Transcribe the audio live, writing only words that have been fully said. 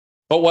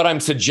But what I'm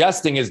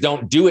suggesting is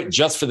don't do it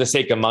just for the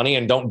sake of money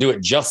and don't do it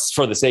just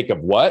for the sake of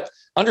what.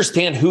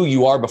 Understand who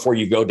you are before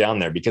you go down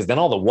there, because then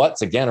all the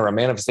what's, again, are a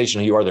manifestation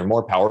of who you are. They're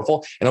more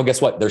powerful. And oh,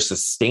 guess what? They're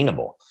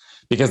sustainable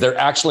because they're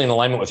actually in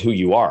alignment with who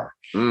you are.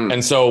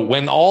 And so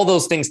when all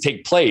those things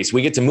take place,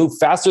 we get to move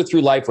faster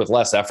through life with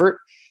less effort.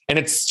 And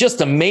it's just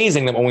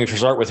amazing that when we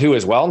start with who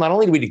as well, not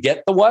only do we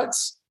get the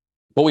what's,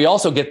 but we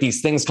also get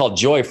these things called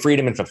joy,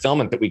 freedom, and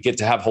fulfillment that we get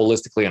to have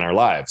holistically in our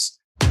lives.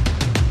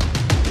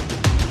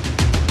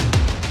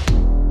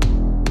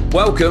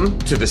 Welcome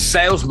to the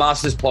Sales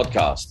Masters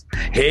Podcast.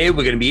 Here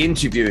we're going to be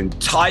interviewing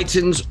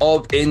titans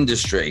of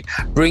industry,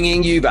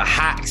 bringing you the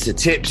hacks, the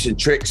tips and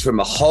tricks from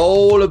the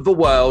whole of the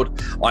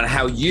world on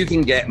how you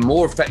can get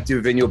more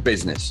effective in your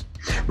business.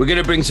 We're going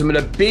to bring some of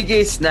the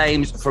biggest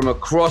names from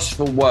across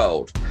the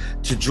world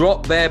to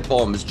drop their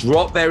bombs,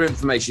 drop their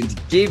information,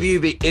 to give you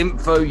the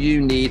info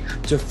you need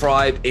to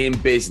thrive in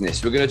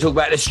business. We're going to talk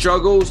about the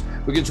struggles,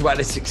 we're going to talk about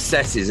the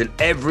successes and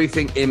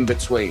everything in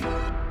between.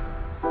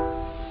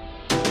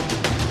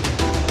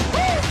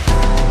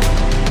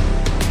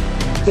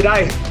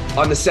 Today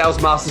on the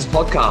Sales Masters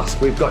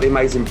Podcast, we've got the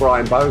amazing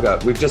Brian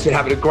Bogert. We've just been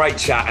having a great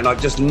chat and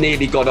I've just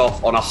nearly got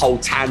off on a whole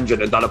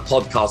tangent and done a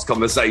podcast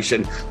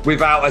conversation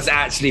without us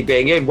actually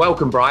being in.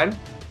 Welcome, Brian.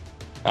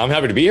 I'm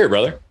happy to be here,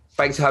 brother.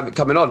 Thanks for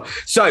coming on.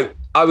 So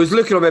I was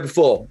looking on there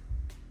before.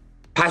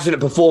 Passionate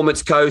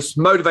performance coach,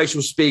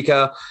 motivational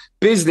speaker,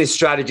 business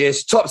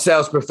strategist, top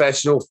sales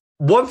professional.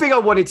 One thing I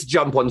wanted to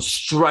jump on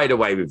straight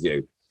away with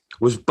you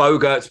was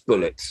Bogert's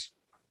bullets.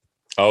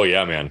 Oh,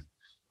 yeah, man.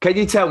 Can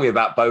you tell me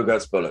about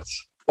Bogert's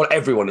bullets? Or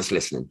everyone that's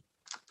listening.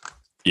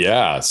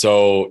 Yeah.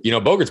 So,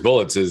 Bogert's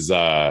bullets is,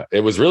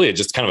 it was really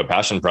just kind of a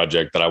passion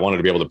project that I wanted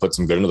to be able to put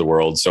some good into the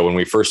world. So when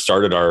we first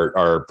started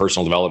our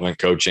personal development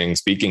coaching,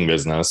 speaking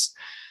business,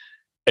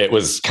 it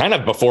was kind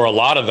of before a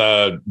lot of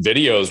the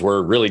videos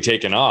were really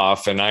taken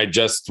off. And I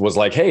just was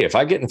like, hey, if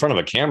I get in front of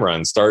a camera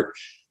and start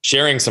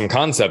sharing some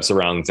concepts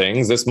around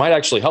things, this might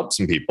actually help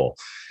some people.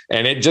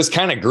 And it just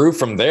kind of grew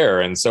from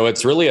there. And so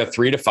it's really a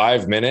 3 to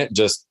 5 minute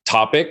just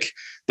topic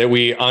that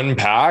we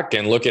unpack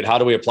and look at how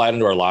do we apply it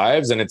into our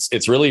lives. And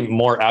it's really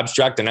more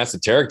abstract and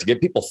esoteric to get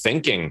people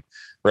thinking,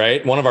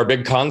 right? One of our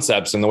big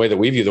concepts in the way that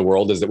we view the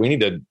world is that we need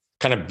to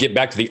kind of get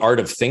back to the art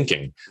of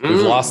thinking. We've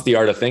lost the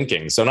art of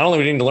thinking. So not only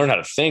do we need to learn how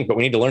to think, but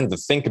we need to learn to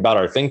think about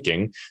our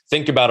thinking,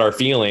 think about our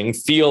feeling,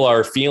 feel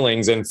our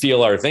feelings, and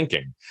feel our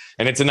thinking.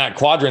 And it's in that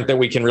quadrant that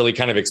we can really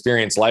kind of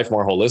experience life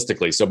more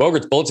holistically. So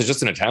Bogert's Bullets is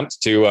just an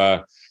attempt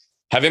to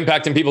have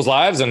impact in people's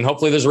lives, and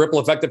hopefully there's a ripple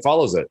effect that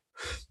follows it.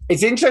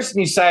 It's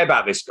interesting you say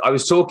about this. I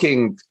was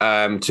talking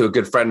to a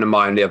good friend of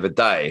mine the other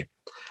day.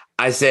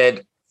 I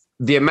said,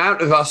 the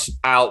amount of us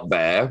out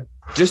there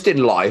just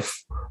in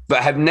life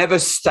that have never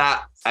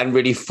sat and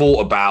really thought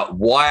about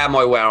why am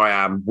I where I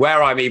am,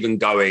 where I'm even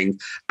going.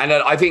 And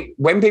I think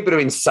when people are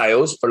in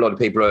sales, for a lot of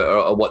people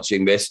are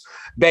watching this,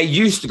 they're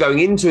used to going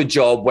into a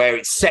job where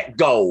it's set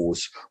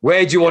goals.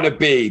 Where do you want to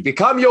be?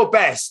 Become your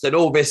best and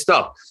all this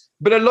stuff.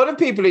 But a lot of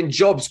people in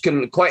jobs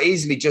can quite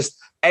easily just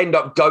end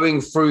up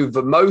going through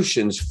the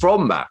motions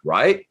from that,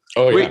 right?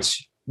 Oh, yeah.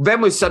 Which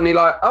then was suddenly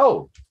like,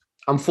 oh,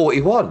 I'm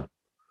 41.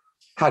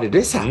 How did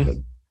this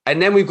happen?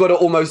 And then we've got to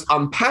almost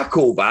unpack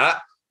all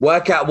that,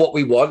 work out what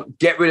we want,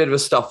 get rid of the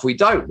stuff we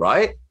don't,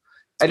 right?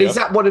 And is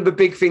that one of the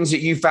big things that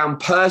you found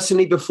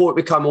personally before it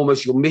became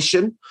almost your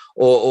mission?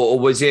 Or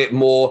was it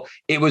more,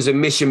 it was a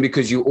mission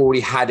because you already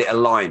had it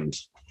aligned?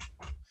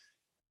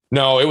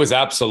 No, it was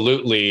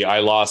absolutely, I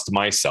lost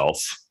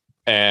myself.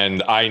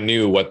 And I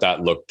knew what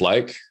that looked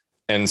like.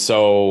 And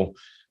so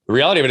the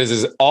reality of it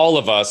is all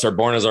of us are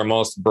born as our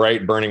most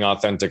bright, burning,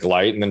 authentic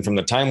light. And then from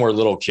the time we're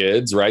little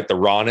kids, right, the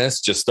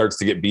rawness just starts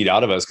to get beat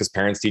out of us because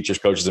parents, teachers,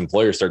 coaches,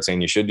 employers start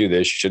saying, you should do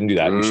this, you shouldn't do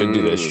that, you shouldn't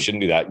do this, you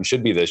shouldn't do that, you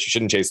should be this, you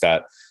shouldn't chase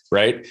that,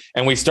 right?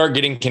 And we start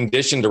getting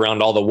conditioned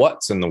around all the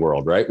what's in the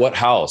world, right? What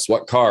house,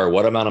 what car,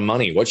 what amount of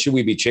money, what should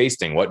we be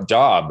chasing, what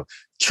job?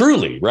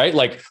 Truly, right?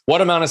 Like what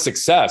amount of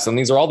success? And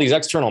these are all these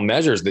external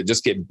measures that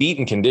just get beat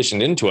and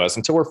conditioned into us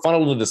until we're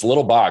funneled into this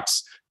little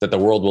box that the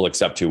world will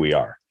accept who we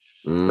are.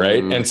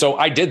 Right. And so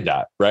I did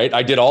that, right?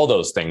 I did all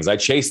those things. I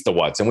chased the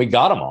what's and we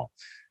got them all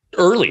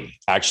early,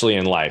 actually,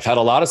 in life, had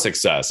a lot of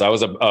success. I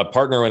was a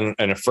partner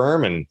in a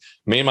firm, and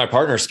me and my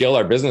partner scaled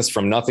our business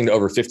from nothing to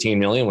over 15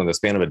 million within the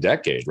span of a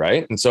decade.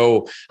 Right. And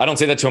so I don't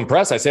say that to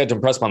impress. I say it to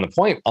impress upon the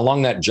point.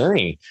 Along that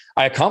journey,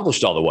 I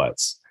accomplished all the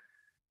what's,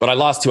 but I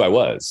lost who I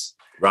was.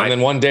 Right. And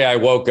then one day I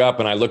woke up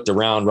and I looked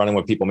around running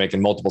with people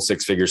making multiple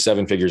 6 figures,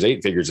 7 figures,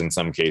 8 figures in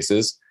some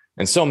cases.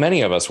 And so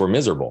many of us were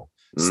miserable,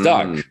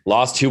 stuck,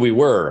 lost who we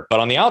were. But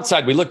on the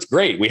outside, we looked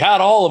great. We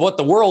had all of what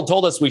the world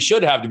told us we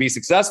should have to be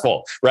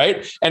successful.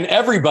 Right. And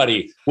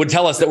everybody would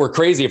tell us that we're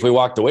crazy if we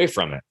walked away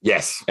from it.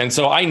 Yes. And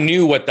so I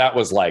knew what that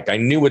was like. I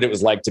knew what it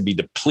was like to be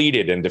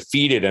depleted and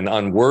defeated and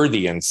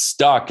unworthy and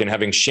stuck and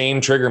having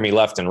shame trigger me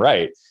left and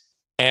right.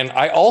 And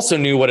I also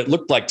knew what it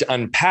looked like to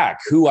unpack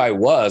who I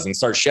was and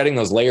start shedding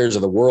those layers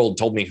of the world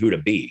told me who to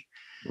be.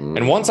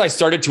 And once I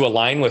started to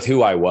align with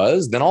who I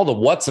was, then all the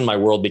what's in my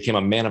world became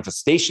a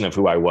manifestation of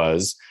who I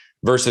was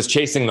versus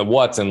chasing the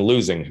what's and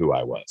losing who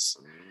I was.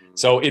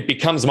 So it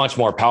becomes much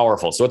more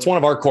powerful. So it's one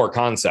of our core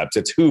concepts.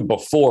 It's who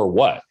before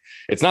what.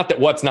 It's not that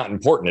what's not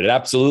important. It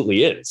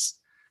absolutely is.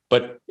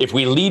 But if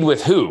we lead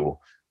with who,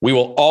 we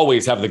will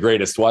always have the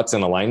greatest what's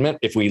in alignment.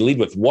 If we lead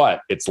with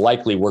what, it's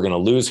likely we're going to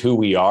lose who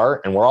we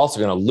are. And we're also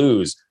going to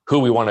lose who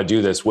we want to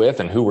do this with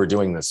and who we're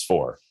doing this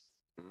for.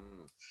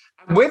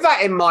 With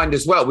that in mind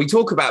as well, we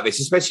talk about this,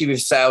 especially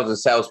with sales and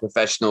sales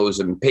professionals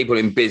and people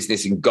in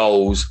business and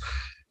goals.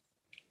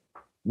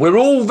 We're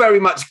all very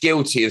much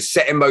guilty of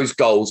setting those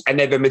goals, and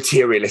they're the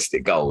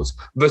materialistic goals.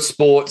 The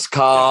sports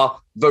car,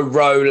 the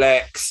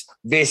Rolex,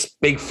 this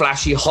big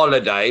flashy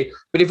holiday.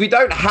 But if we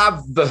don't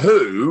have the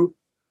who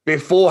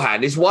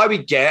beforehand, is why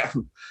everyone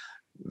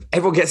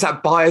gets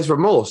that buyer's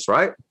remorse,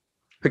 right?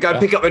 We go and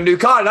pick up a new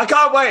car and I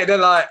can't wait. And they're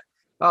like,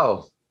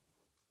 oh,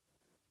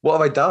 what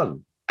have I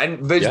done?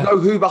 And there's no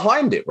who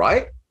behind it,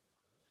 right?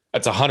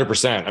 That's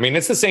 100%. I mean,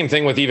 it's the same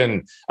thing with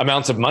even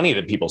amounts of money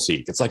that people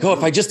seek. It's like, oh,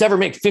 if I just ever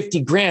make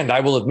 50 grand, I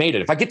will have made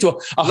it. If I get to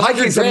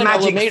 100 grand, I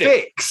will have made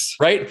it.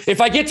 Right?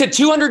 If I get to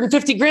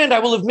 250 grand, I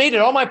will have made it.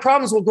 All my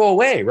problems will go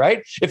away.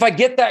 Right? If I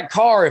get that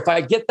car, if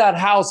I get that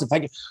house,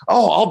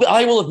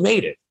 I will have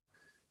made it.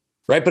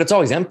 Right? But it's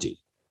always empty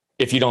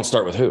if you don't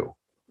start with who.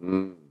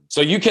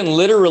 So you can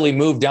literally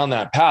move down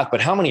that path.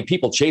 But how many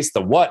people chase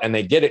the what and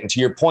they get it? And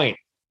to your point,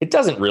 it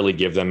doesn't really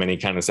give them any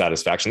kind of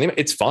satisfaction.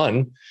 It's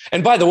fun.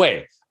 And by the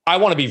way, I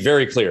want to be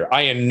very clear.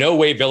 I in no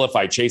way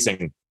vilify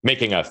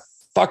making a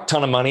fuck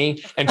ton of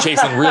money and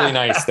chasing really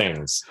nice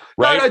things,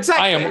 right? No,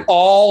 exactly. I am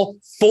all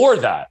for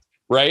that,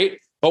 right?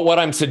 But what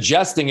I'm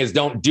suggesting is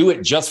don't do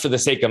it just for the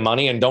sake of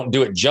money and don't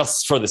do it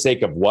just for the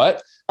sake of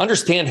what.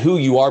 Understand who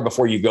you are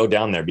before you go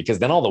down there, because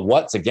then all the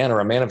what's, again, are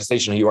a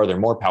manifestation of who you are. They're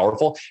more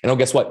powerful. And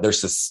guess what? They're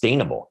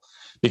sustainable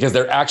because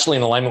they're actually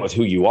in alignment with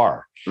who you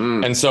are.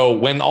 And so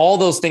when all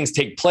those things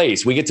take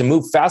place, we get to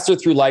move faster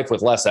through life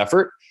with less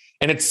effort.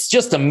 And it's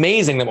just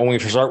amazing that when we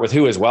start with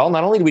who as well,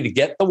 not only do we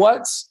get the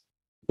what's,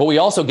 but we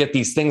also get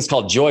these things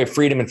called joy,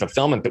 freedom, and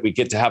fulfillment that we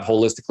get to have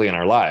holistically in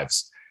our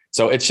lives.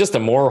 So it's just a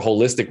more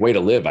holistic way to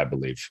live, I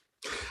believe.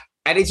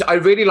 And I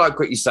really like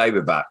what you say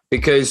with that,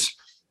 because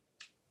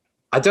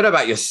I don't know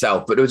about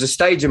yourself, but there was a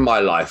stage in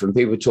my life when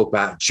people talk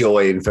about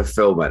joy and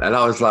fulfillment. And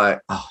I was like,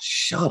 oh,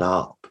 shut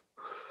up.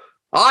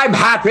 I'm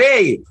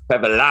happy.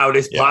 Have the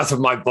loudest part of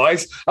my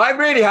voice. I'm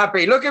really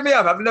happy. Look at me.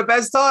 I'm having the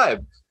best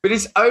time. But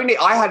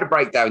I had a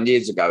breakdown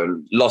years ago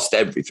and lost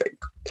everything.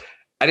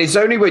 And it's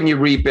only when you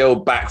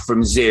rebuild back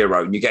from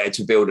zero and you get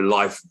to build a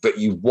life that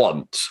you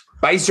want,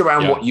 based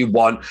around what you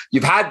want.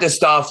 You've had the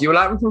stuff. You were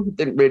like,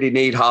 didn't really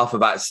need half of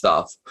that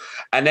stuff.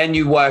 And then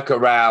you work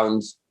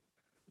around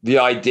the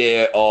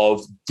idea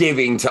of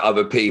giving to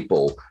other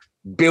people,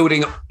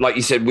 building, like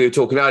you said, we were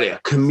talking earlier,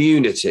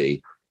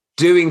 community,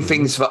 doing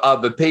things for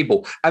other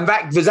people. And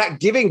there's that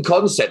giving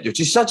concept,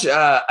 which is such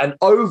an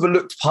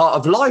overlooked part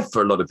of life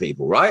for a lot of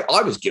people, right?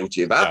 I was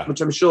guilty of that,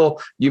 which I'm sure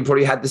you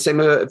probably had the same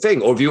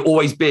thing. Or have you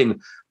always been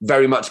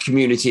very much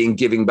community and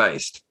giving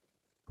based?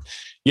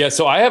 Yeah.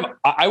 So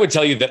I would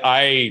tell you that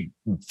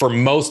for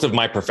most of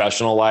my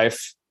professional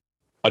life,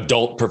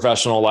 adult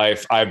professional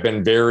life, I've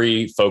been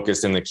very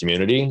focused in the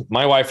community.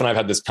 My wife and I have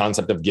had this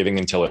concept of giving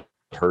until it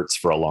hurts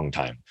for a long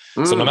time.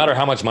 So no matter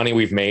how much money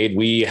we've made,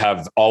 we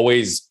have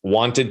always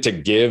wanted to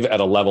give at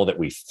a level that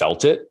we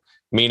felt it,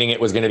 meaning it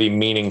was going to be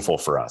meaningful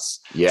for us.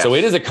 Yes. So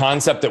it is a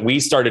concept that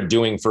we started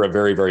doing for a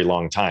very, very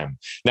long time.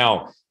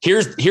 Now,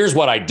 here's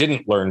what I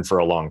didn't learn for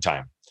a long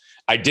time.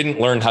 I didn't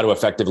learn how to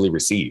effectively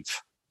receive.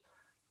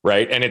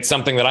 Right. And it's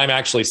something that I'm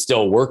actually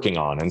still working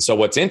on. And so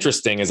what's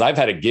interesting is I've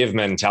had a give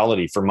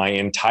mentality for my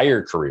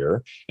entire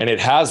career, and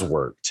it has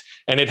worked.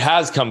 And it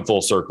has come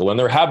full circle, and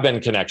there have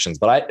been connections,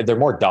 but they're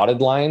more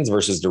dotted lines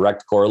versus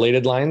direct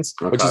correlated lines,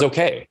 which is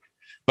okay.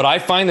 But I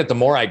find that the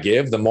more I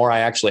give, the more I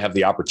actually have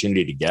the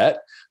opportunity to get.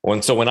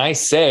 And so when I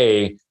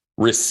say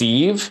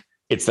receive,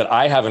 it's that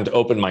I haven't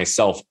opened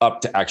myself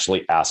up to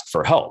actually ask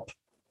for help.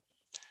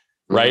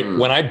 Right.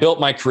 When I built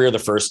my career the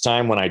first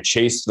time, when I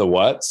chased the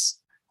what's,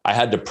 I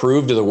had to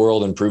prove to the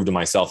world and prove to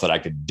myself that I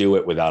could do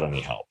it without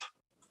any help.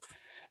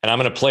 And I'm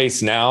in a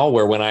place now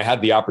where when I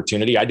had the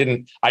opportunity, I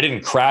didn't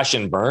crash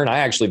and burn. I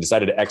actually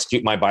decided to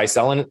execute my buy,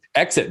 sell, and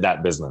exit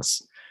that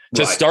business,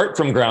 to start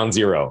from ground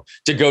zero,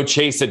 to go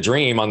chase a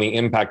dream on the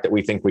impact that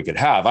we think we could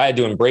have. I had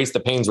to embrace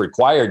the pains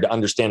required to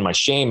understand my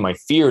shame, my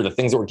fear, the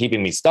things that were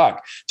keeping me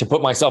stuck, to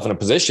put myself in a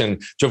position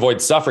to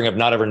avoid suffering of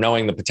not ever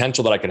knowing the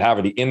potential that I could have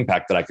or the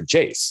impact that I could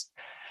chase.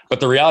 But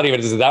the reality of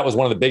it is that was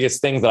one of the biggest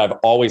things that I've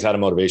always had a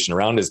motivation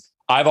around, is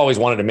I've always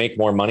wanted to make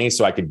more money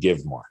so I could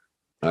give more.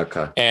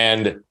 Okay.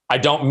 And I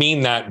don't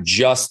mean that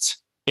just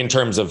in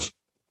terms of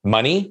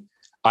money.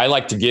 I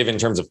like to give in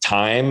terms of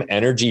time,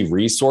 energy,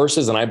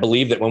 resources. And I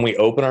believe that when we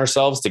open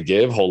ourselves to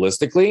give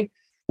holistically,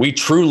 we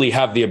truly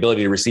have the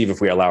ability to receive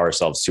if we allow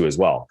ourselves to as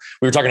well.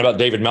 We were talking about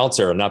David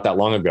Meltzer not that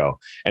long ago,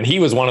 and he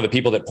was one of the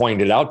people that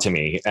pointed it out to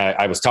me.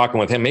 I was talking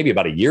with him maybe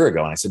about a year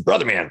ago, and I said,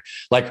 brother, man,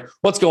 like,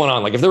 what's going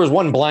on? Like, if there was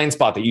one blind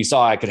spot that you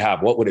saw I could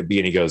have, what would it be?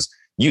 And he goes,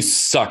 you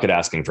suck at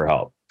asking for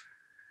help.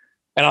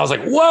 And I was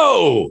like,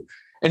 whoa.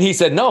 And he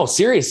said, no,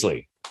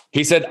 seriously.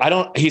 He said,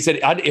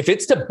 if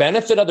it's to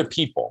benefit other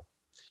people,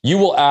 you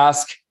will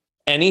ask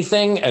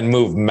anything and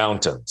move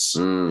mountains.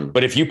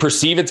 But if you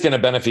perceive it's going to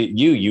benefit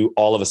you, you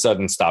all of a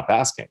sudden stop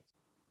asking.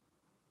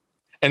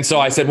 And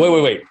so I said,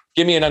 wait,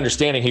 give me an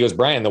understanding. He goes,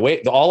 Brian,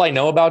 all I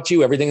know about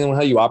you, everything and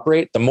how you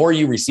operate, the more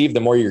you receive, the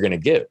more you're going to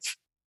give.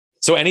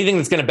 So anything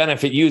that's going to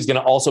benefit you is going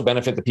to also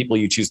benefit the people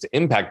you choose to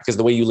impact because of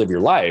the way you live your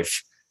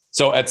life.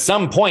 So at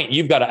some point,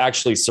 you've got to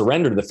actually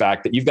surrender to the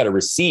fact that you've got to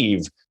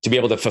receive to be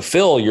able to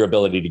fulfill your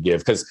ability to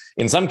give. Because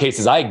in some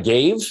cases, I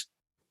gave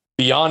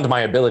beyond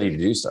my ability to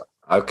do so.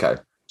 Okay.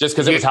 Just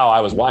because it was how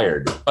I was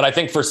wired. But I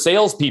think for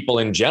salespeople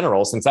in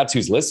general, since that's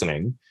who's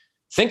listening,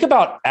 think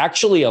about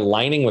actually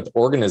aligning with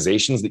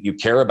organizations that you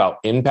care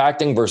about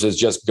impacting versus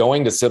just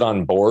going to sit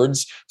on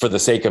boards for the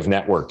sake of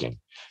networking,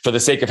 for the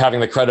sake of having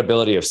the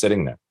credibility of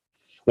sitting there.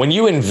 When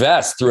you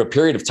invest through a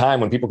period of time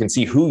when people can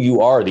see who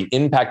you are, the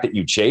impact that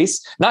you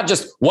chase, not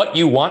just what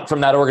you want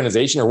from that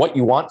organization or what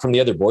you want from the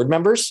other board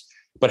members,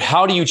 but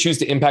how do you choose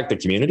to impact the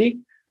community?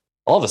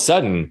 All of a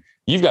sudden,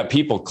 you've got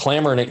people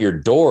clamoring at your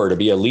door to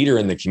be a leader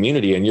in the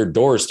community, and your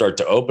doors start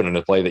to open in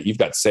a way that you've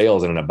got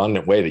sales in an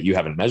abundant way that you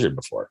haven't measured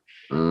before.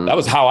 That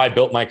was how I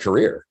built my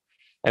career.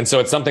 And so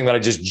it's something that I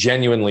just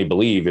genuinely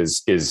believe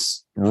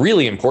is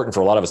really important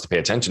for a lot of us to pay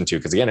attention to.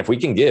 Because again, if we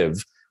can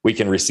give, we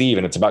can receive.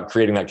 And it's about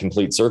creating that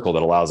complete circle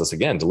that allows us,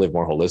 again, to live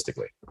more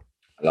holistically.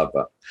 I love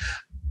that.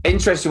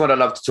 Interesting what I'd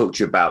love to talk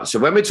to you about. So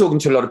when we're talking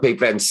to a lot of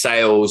people in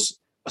sales,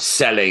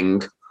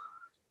 selling,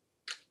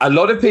 a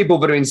lot of people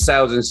that are in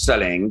sales and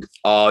selling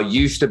are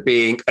used to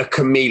being a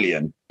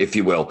chameleon, if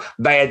you will.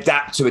 They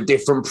adapt to a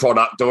different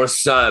product or a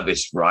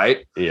service,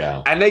 right?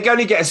 Yeah. And they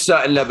only get a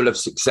certain level of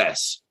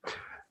success.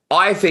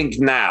 I think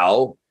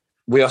now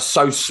we are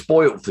so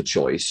spoiled for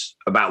choice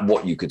about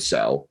what you could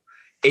sell.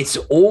 It's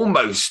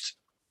almost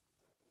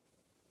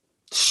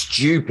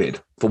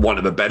stupid, for want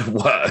of a better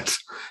word,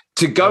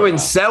 to go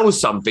and sell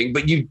something,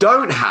 but you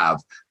don't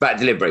have that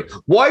delivery.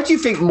 Why do you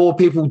think more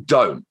people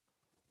don't?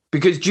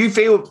 Because do you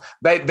feel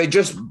they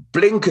just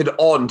blinkered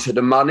on to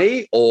the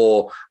money,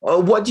 or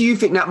what do you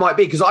think that might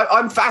be? Because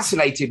I'm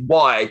fascinated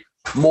why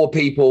more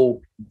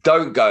people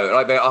don't go.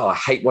 Like, I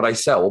hate what I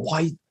sell.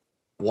 Why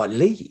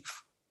leave?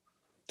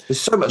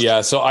 There's so much. Yeah.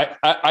 So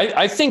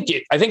I think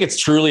it's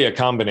truly a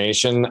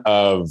combination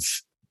of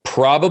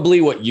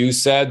probably what you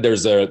said.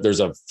 There's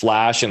a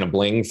flash and a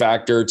bling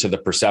factor to the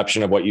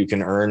perception of what you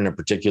can earn in a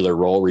particular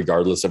role,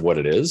 regardless of what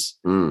it is.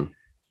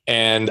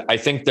 And I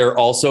think there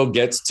also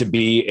gets to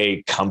be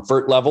a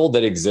comfort level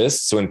that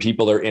exists. So when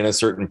people are in a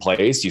certain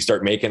place, you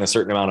start making a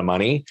certain amount of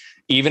money,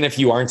 even if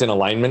you aren't in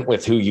alignment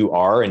with who you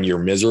are and you're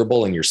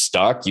miserable and you're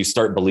stuck, you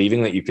start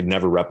believing that you could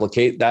never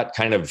replicate that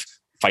kind of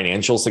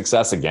financial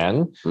success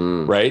again.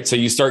 Right. So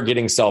you start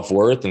getting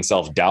self-worth and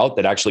self-doubt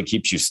that actually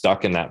keeps you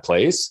stuck in that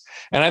place.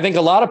 And I think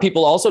a lot of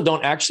people also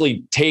don't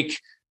actually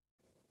take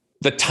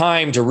the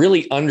time to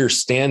really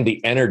understand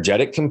the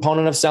energetic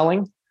component of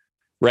selling.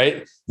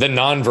 Right? The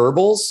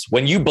nonverbals,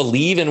 when you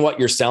believe in what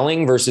you're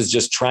selling versus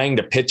just trying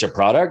to pitch a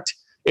product,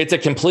 it's a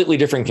completely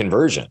different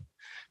conversion,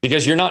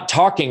 because you're not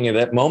talking at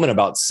that moment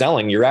about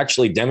selling. You're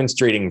actually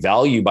demonstrating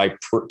value by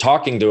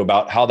talking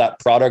about how that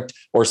product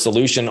or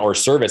solution or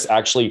service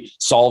actually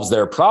solves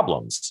their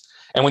problems.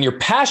 And when you're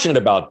passionate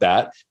about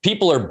that,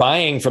 people are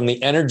buying from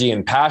the energy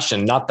and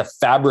passion, not the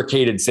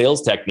fabricated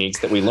sales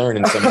techniques that we learn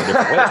in so many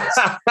different ways.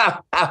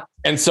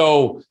 And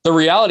so the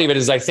reality of it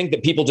is, I think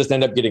that people just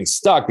end up getting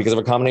stuck because of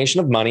a combination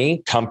of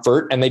money,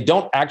 comfort, and they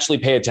don't actually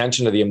pay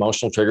attention to the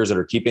emotional triggers that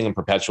are keeping them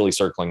perpetually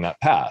circling that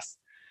path.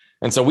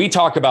 And so we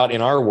talk about,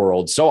 in our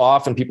world, so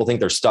often people think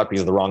they're stuck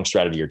because of the wrong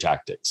strategy or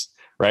tactics.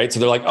 Right. So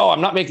they're like, oh,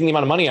 I'm not making the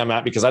amount of money I'm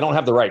at because I don't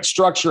have the right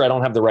structure. I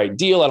don't have the right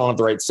deal. I don't have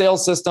the right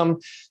sales system.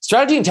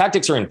 Strategy and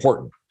tactics are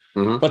important,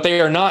 but they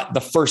are not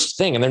the first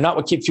thing. And they're not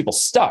what keeps people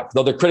stuck,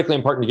 though they're critically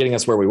important to getting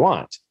us where we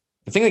want.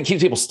 The thing that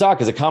keeps people stuck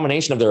is a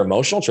combination of their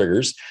emotional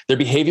triggers, their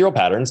behavioral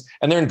patterns,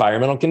 and their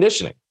environmental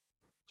conditioning.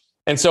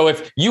 And so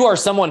if you are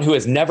someone who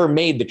has never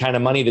made the kind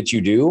of money that you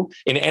do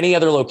in any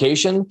other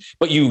location,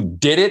 but you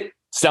did it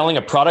selling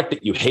a product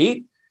that you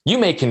hate, you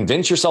may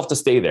convince yourself to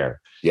stay there.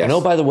 Yes. And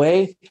oh, by the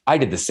way, I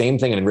did the same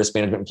thing in risk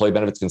management, employee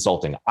benefits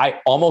consulting. I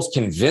almost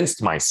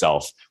convinced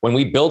myself when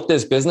we built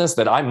this business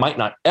that I might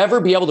not ever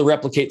be able to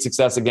replicate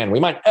success again. We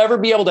might ever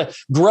be able to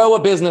grow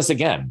a business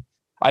again.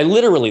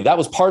 That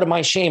was part of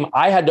my shame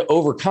I had to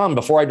overcome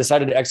before I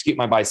decided to execute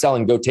my buy, sell,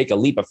 and go take a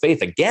leap of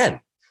faith again.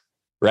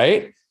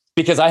 Right?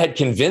 Because I had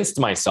convinced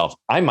myself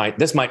I might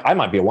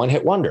be a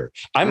one-hit wonder.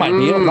 I might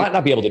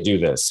not be able to do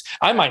this.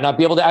 I might not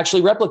be able to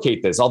actually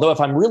replicate this. Although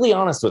if I'm really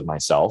honest with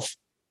myself,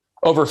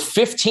 over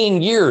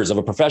 15 years of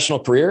a professional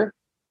career,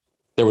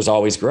 there was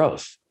always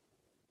growth,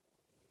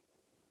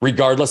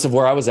 regardless of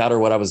where I was at or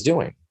what I was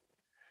doing.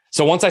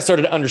 So once I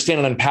started to understand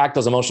and unpack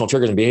those emotional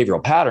triggers and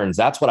behavioral patterns,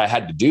 that's what I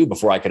had to do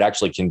before I could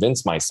actually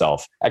convinct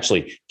myself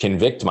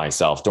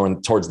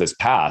towards this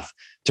path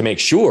to make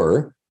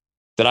sure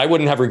that I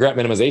wouldn't have regret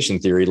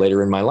minimization theory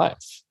later in my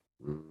life.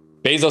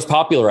 Bezos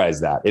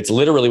popularized that. It's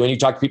literally when you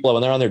talk to people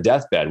when they're on their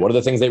deathbed, what are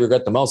the things they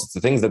regret the most? It's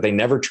the things that they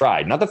never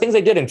tried, not the things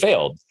they did and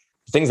failed,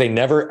 the things they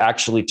never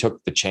actually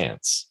took the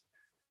chance.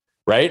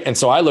 Right. And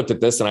so I looked at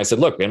this and I said,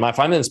 look, if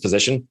I'm in this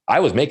position, I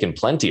was making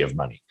plenty of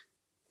money.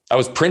 I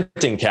was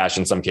printing cash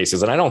in some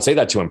cases. And I don't say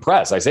that to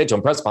impress. I say it to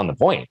impress upon the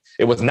point.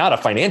 It was not a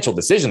financial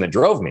decision that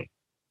drove me.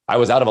 I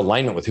was out of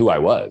alignment with who I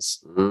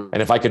was.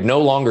 And if I could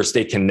no longer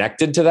stay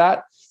connected to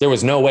that, there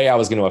was no way I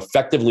was going to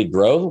effectively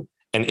grow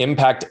and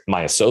impact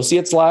my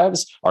associates'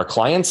 lives, our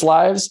clients'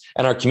 lives,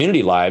 and our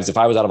community lives. If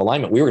I was out of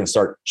alignment, we were going to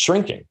start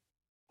shrinking.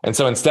 And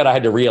so instead, I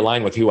had to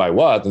realign with who I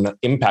was and the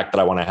impact that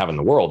I want to have in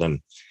the world.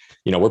 And,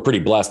 we're pretty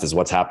blessed as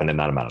what's happened in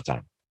that amount of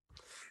time.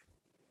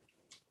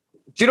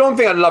 Do you know one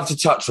thing I'd love to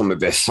touch on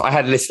with this? I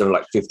had a list of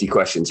like 50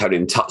 questions, haven't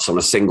even touched on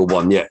a single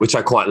one yet, which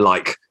I quite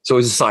like. It's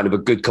always a sign of a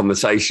good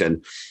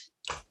conversation.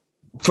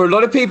 For a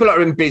lot of people that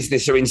are in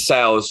business or in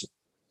sales,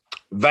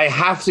 they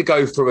have to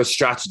go through a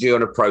strategy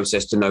and a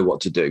process to know what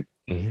to do.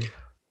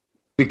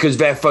 Because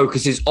their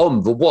focus is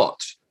on the what,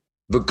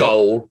 the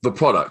goal, the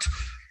product.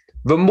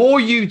 The more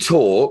you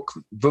talk,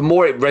 the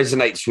more it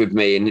resonates with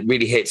me and it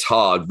really hits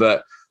hard.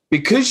 But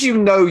because you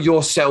know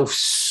yourself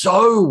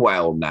so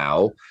well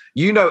now,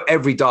 you know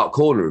every dark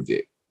corner of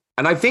you.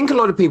 And I think a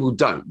lot of people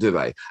don't, do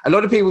they? A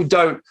lot of people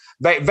don't.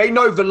 They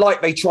know the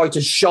light they try to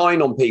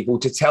shine on people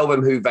to tell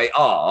them who they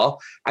are.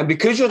 And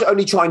because you're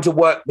only trying to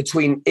work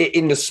between it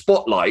in the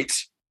spotlight,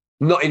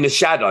 not in the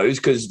shadows,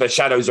 because the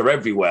shadows are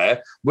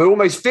everywhere, we're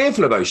almost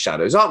fearful of those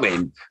shadows, aren't we?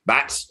 And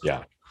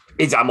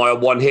am I a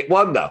one-hit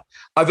wonder?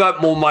 I've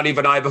earned more money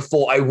than I ever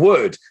thought I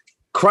would.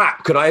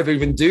 Crap, could I ever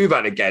even do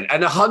that again?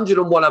 And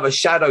 101 other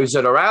shadows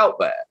that are out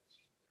there.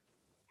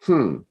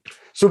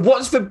 So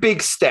what's the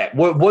big step?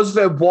 Was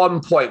there one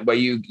point where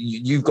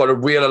you've got a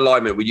real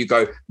alignment where you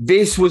go,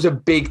 this was a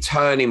big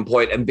turning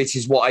point and this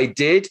is what I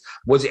did?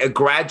 Was it a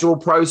gradual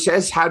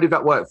process? How did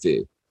that work for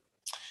you?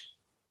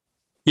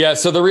 Yeah.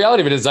 So the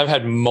reality of it is I've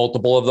had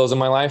multiple of those in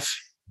my life.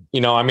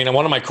 One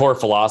of my core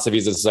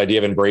philosophies is this idea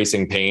of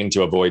embracing pain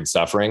to avoid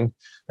suffering.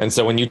 And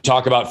so when you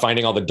talk about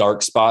finding all the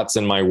dark spots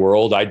in my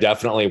world, I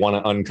definitely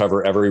want to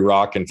uncover every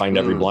rock and find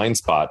every blind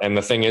spot. And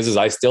the thing is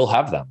I still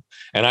have them.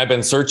 And I've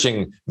been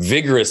searching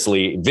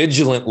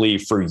vigilantly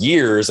for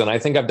years. And I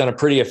think I've done a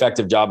pretty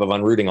effective job of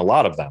unrooting a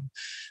lot of them.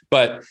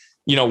 But,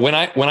 when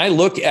I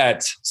look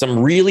at some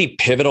really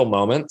pivotal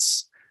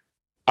moments,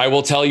 I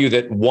will tell you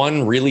that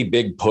one really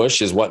big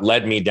push is what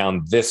led me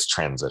down this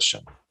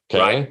transition. Okay.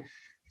 Right.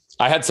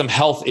 I had some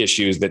health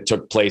issues that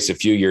took place a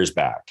few years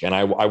back, and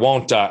I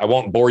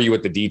won't bore you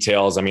with the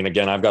details. I mean,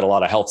 again, I've got a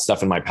lot of health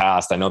stuff in my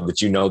past. I know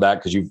that you know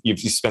that because you've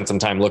spent some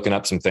time looking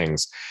up some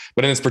things.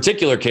 But in this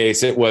particular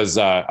case, it was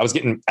I was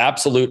getting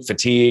absolute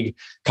fatigue,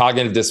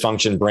 cognitive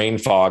dysfunction, brain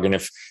fog, and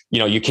if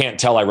you can't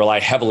tell, I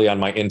rely heavily on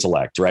my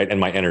intellect, right, and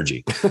my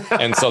energy,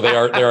 and so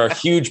they're a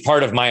huge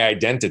part of my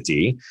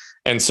identity.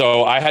 And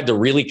so I had to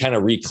really kind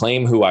of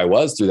reclaim who I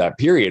was through that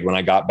period when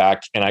I got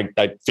back and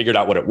I figured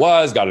out what it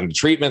was, got into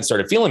treatment,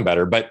 started feeling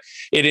better, but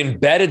it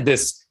embedded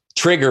this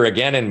trigger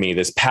again in me,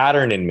 this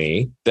pattern in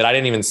me that I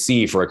didn't even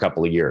see for a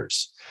couple of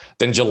years.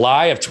 Then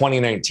July of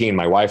 2019,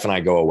 my wife and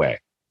I go away.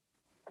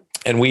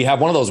 And we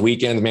have one of those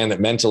weekends, man, that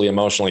mentally,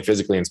 emotionally,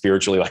 physically, and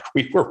spiritually, like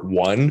we were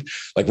one,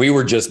 like we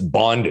were just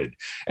bonded.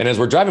 And as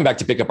we're driving back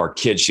to pick up our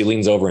kids, she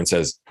leans over and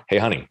says, "Hey,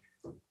 honey,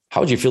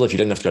 how would you feel if you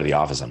didn't have to go to the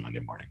office on Monday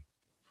morning?"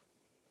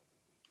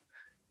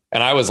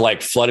 And I was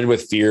like flooded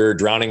with fear,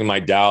 drowning in my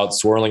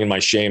doubts, swirling in my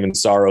shame and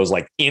sorrows,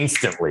 like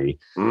instantly.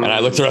 And I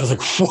looked at her, I was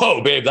like, whoa,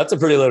 babe, that's a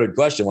pretty loaded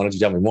question. Why don't you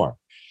tell me more?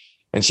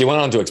 And she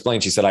went on to explain,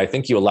 she said, I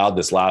think you allowed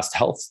this last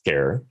health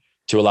scare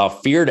to allow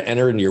fear to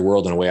enter into your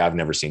world in a way I've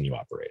never seen you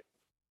operate.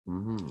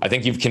 I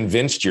think you've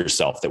convinced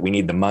yourself that we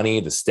need the money,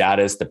 the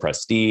status, the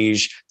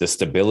prestige, the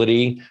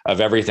stability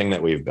of everything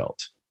that we've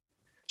built.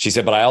 She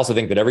said, but I also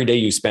think that every day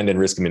you spend in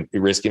risk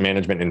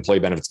management and employee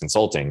benefits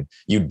consulting,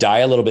 you die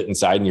a little bit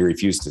inside and you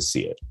refuse to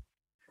see it.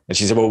 And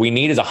she said, what we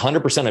need is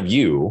 100% of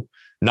you,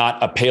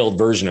 not a paled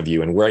version of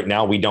you. And right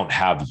now we don't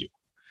have you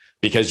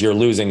because you're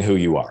losing who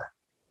you are.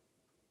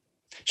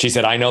 She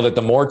said, I know that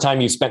the more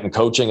time you've spent in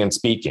coaching and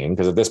speaking,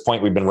 because at this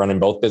point we've been running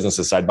both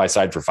businesses side by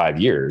side for 5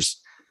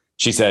 years.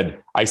 She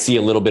said, I see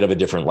a little bit of a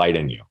different light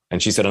in you.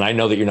 And she said, and I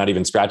know that you're not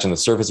even scratching the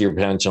surface of your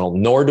potential,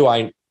 nor do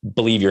I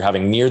believe you're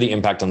having near the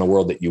impact on the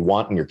world that you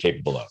want and you're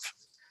capable of.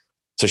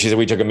 So she said,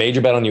 we took a major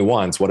bet on you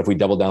once. What if we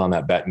double down on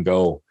that bet and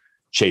go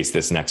chase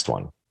this next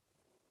one?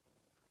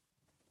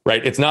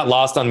 Right. It's not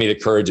lost on me the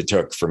courage it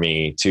took for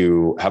me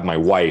to have my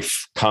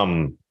wife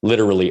come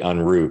literally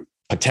unroot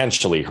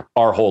potentially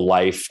our whole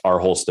life, our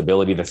whole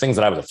stability, the things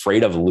that I was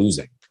afraid of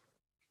losing.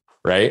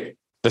 Right.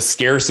 The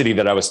scarcity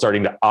that I was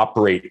starting to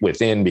operate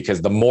within,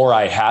 because the more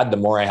I had, the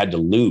more I had to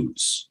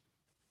lose.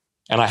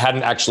 And I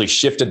hadn't actually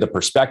shifted the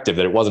perspective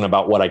that it wasn't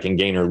about what I can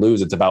gain or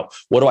lose. It's about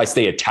what do I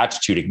stay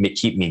attached to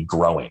keep me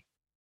growing.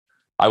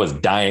 I was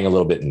dying a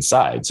little bit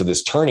inside. So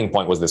this turning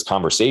point was this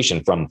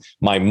conversation from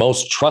my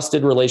most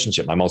trusted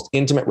relationship, my most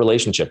intimate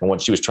relationship. And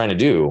what she was trying to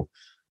do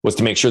was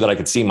to make sure that I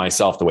could see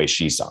myself the way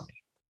she saw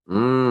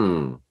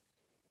me.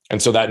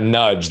 And so that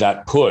nudge,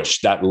 that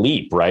push, that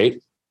leap,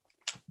 right,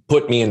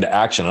 put me into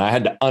action. And I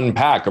had to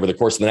unpack over the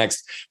course of the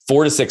next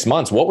 4 to 6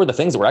 months, what were the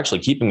things that were actually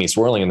keeping me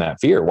swirling in that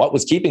fear? What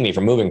was keeping me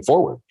from moving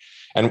forward?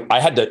 And I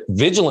had to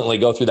vigilantly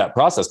go through that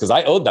process because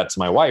I owed that to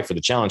my wife for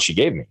the challenge she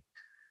gave me.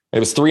 It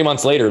was 3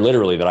 months later,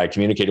 literally, that I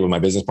communicated with my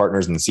business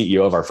partners and the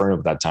CEO of our firm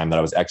at that time that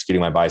I was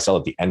executing my buy sell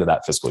at the end of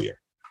that fiscal year.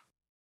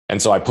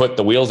 And so I put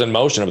the wheels in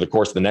motion over the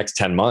course of the next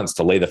 10 months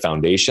to lay the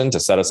foundation to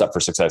set us up for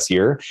success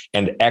here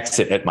and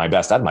exit at my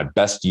best. I had my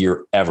best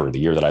year ever. The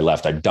year that I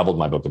left, I doubled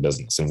my book of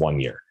business in 1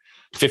 year.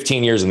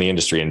 15 years in the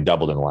industry and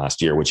doubled in the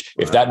last year, which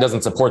if that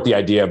doesn't support the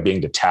idea of being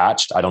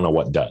detached, I don't know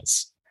what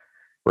does,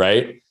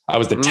 right? I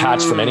was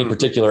detached from any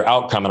particular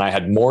outcome and I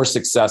had more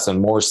success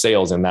and more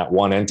sales in that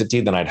one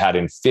entity than I'd had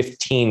in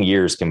 15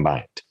 years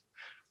combined.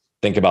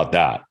 Think about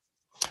that.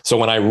 So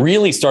when I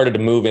really started to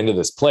move into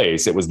this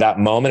place, it was that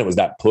moment, it was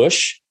that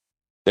push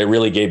that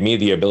really gave me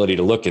the ability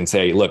to look and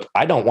say, look,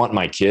 I don't want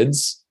my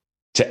kids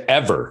to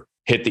ever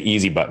hit the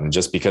easy button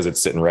just because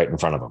it's sitting right in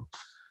front of them,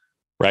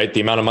 right?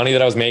 The amount of money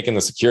that I was making,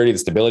 the security, the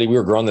stability, we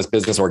were growing this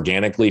business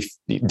organically,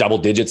 double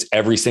digits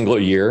every single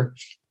year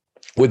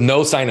with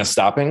no sign of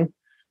stopping,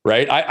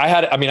 right?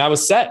 I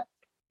was set,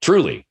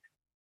 truly.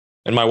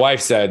 And my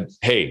wife said,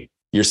 hey,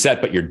 you're set,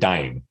 but you're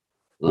dying.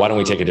 Why don't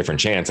we take a different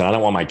chance? And I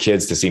don't want my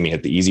kids to see me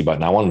hit the easy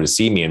button. I want them to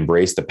see me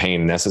embrace the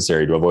pain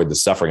necessary to avoid the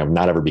suffering of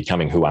not ever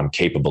becoming who I'm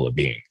capable of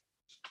being.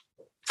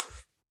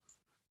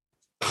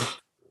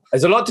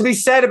 There's a lot to be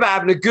said about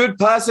having a good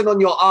person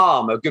on your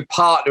arm, a good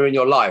partner in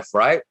your life,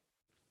 right?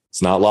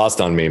 It's not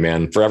lost on me,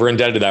 man. Forever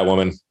indebted to that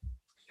woman.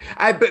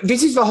 But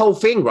this is the whole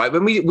thing, right?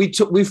 When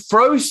we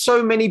throw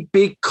so many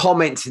big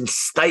comments and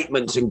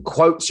statements and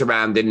quotes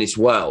around in this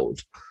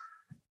world,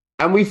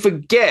 and we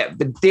forget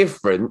the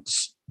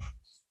difference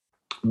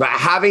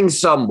about having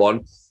someone,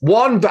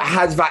 one that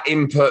has that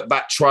input,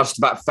 that trust,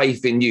 that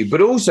faith in you,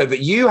 but also that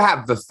you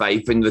have the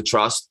faith and the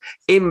trust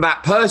in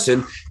that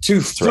person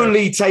to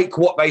fully take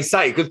what they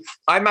say. Because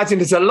I imagine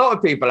there's a lot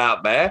of people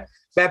out there,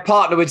 their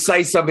partner would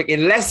say something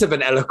in less of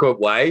an eloquent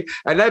way,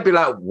 and they'd be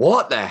like,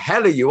 what the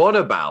hell are you on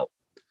about?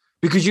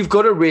 Because you've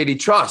got to really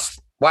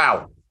trust.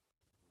 Wow.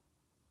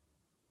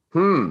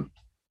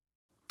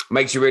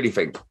 Makes you really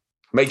think.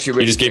 Makes you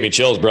really. You just gave me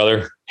chills,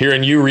 brother.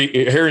 Hearing you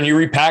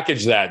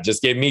repackage that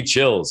just gave me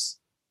chills.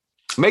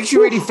 Makes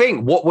you really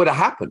think what would have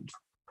happened.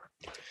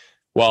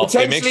 Well,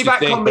 potentially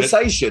that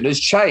conversation has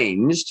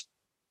changed.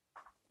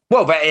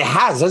 Well, but it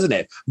has, hasn't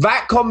it?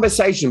 That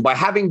conversation, by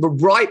having the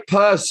right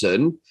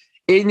person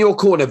in your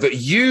corner that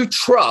you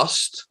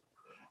trust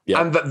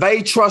and that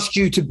they trust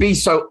you to be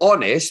so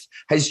honest,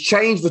 has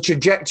changed the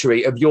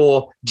trajectory of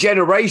your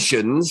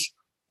generations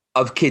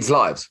of kids'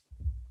 lives.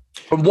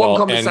 From one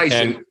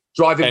conversation.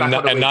 Driving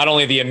back and not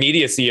only the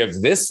immediacy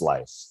of this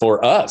life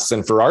for us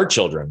and for our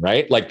children,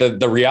 right? Like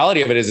the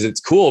reality of it is it's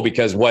cool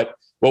because what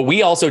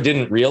we also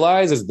didn't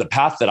realize is the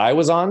path that I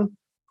was on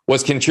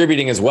was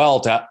contributing as well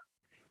to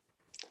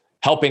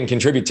helping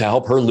contribute to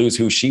help her lose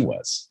who she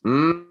was.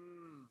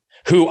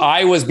 Who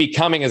I was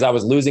becoming as I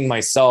was losing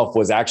myself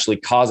was actually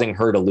causing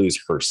her to lose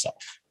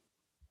herself.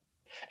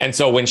 And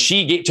so when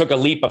she took a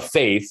leap of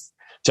faith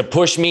to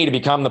push me to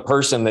become the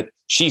person that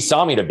she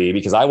saw me to be,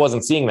 because I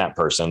wasn't seeing that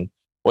person,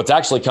 what's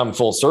actually come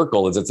full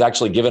circle is it's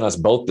actually given us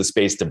both the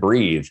space to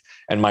breathe.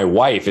 And my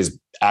wife is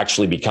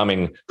actually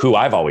becoming who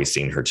I've always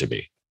seen her to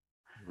be.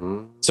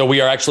 So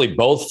we are actually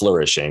both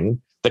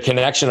flourishing. The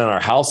connection in our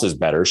house is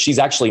better. She's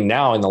actually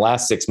now in the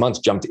last 6 months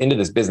jumped into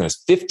this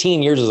business,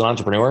 15 years as an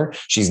entrepreneur.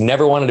 She's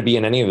never wanted to be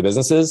in any of the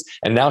businesses.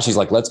 And now she's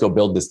like, let's go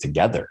build this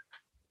together.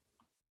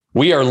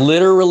 We are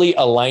literally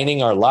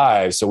aligning our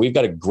lives. So we've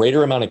got a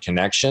greater amount of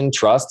connection,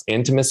 trust,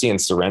 intimacy,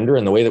 and surrender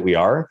in the way that we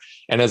are.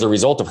 And as a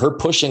result of her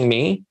pushing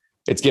me,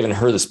 it's given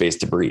her the space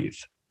to breathe.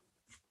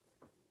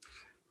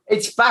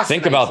 It's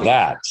fascinating. Think about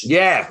that.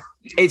 Yeah,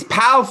 it's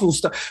powerful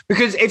stuff.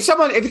 Because if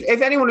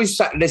anyone who's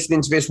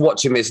listening to this,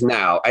 watching this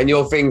now, and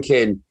you're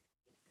thinking,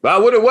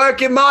 well, would it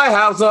work in my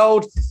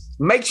household?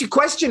 Makes you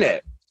question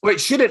it. Or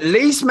it should at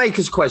least make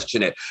us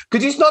question it.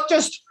 Because it's not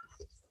just,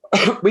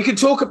 we could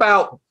talk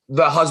about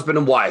the husband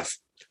and wife,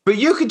 but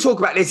you can talk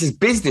about this as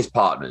business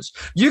partners.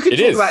 You can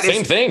talk about this.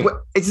 Same thing.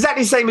 It's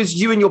exactly the same as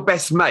you and your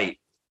best mate.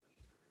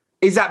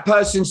 Is that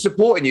person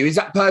supporting you? Is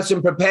that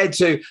person prepared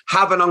to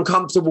have an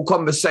uncomfortable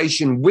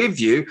conversation with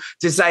you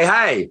to say,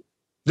 hey,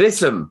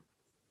 listen,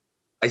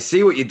 I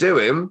see what you're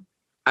doing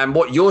and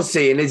what you're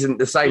seeing isn't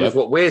the same as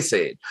what we're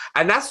seeing.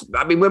 And that's,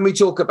 when we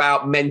talk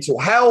about mental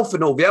health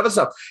and all the other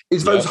stuff,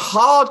 is those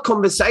hard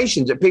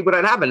conversations that people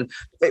don't have. And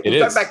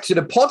go back to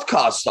the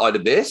podcast side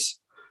of this.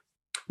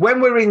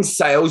 When we're in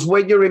sales,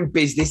 when you're in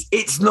business,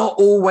 it's not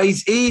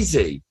always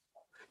easy.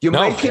 You're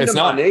making the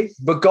money,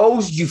 the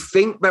goals, you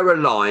think they're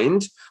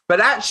aligned, but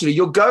actually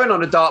you're going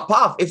on a dark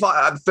path.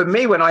 For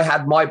me, when I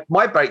had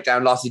my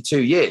breakdown lasted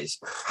 2 years,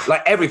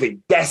 like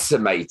everything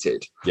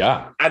decimated.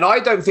 Yeah. And I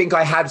don't think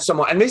I had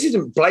someone, and this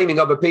isn't blaming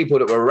other people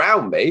that were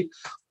around me.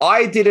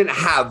 I didn't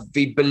have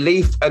the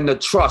belief and the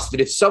trust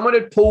that if someone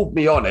had pulled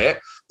me on it,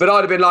 but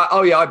I'd have been like,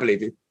 oh yeah, I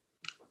believe you.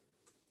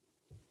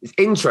 It's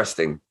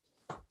interesting.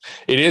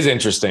 It is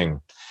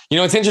interesting.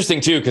 It's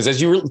interesting too, because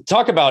as you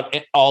talk about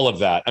all of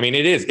that, I mean,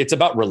 it's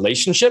about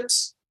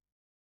relationships,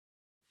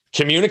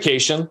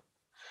 communication.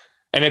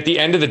 And at the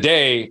end of the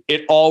day,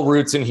 it all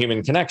roots in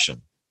human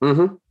connection.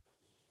 Mm-hmm.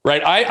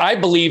 Right. I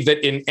believe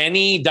that in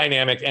any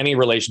dynamic, any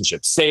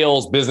relationship,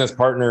 sales, business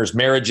partners,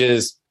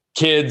 marriages,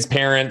 kids,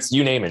 parents,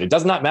 you name it, it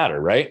does not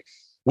matter. Right.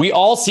 We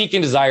all seek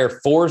and desire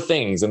 4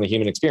 things in the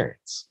human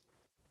experience.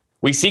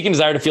 We seek and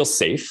desire to feel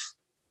safe.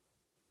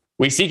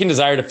 We seek and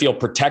desire to feel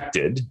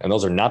protected. And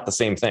those are not the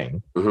same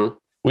thing. Mm-hmm.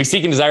 We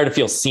seek and desire to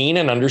feel seen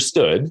and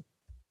understood.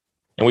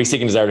 And we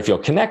seek and desire to feel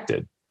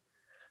connected.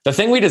 The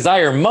thing we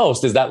desire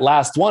most is that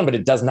last one, but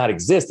it does not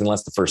exist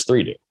unless the first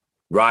 3 do.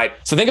 Right.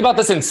 So think about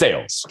this in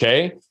sales.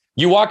 Okay.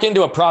 You walk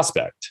into a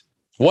prospect.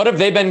 What have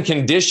they been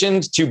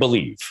conditioned to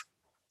believe?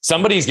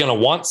 Somebody's going to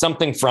want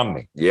something from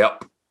me.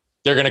 Yep.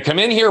 They're going to come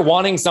in here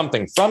wanting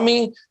something from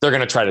me. They're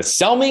going to try to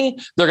sell me.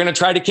 They're going to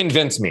try to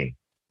convince me.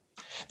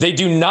 They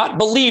do not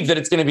believe that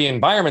it's going to be an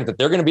environment that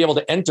they're going to be able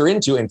to enter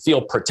into and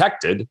feel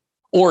protected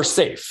or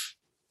safe.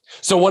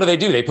 So what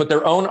do? They put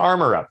their own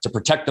armor up to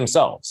protect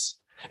themselves,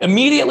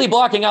 immediately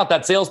blocking out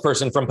that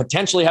salesperson from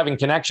potentially having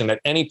connection at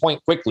any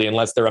point quickly,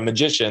 unless they're a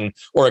magician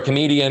or a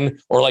comedian,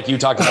 or like you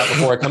talked about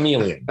before, a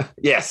chameleon.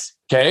 Yes.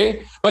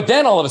 Okay. But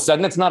then all of a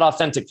sudden it's not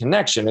authentic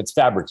connection. It's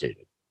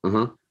fabricated.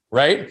 Mm-hmm.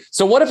 Right.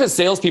 So what if as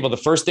salespeople, the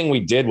first thing we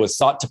did was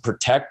sought to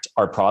protect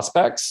our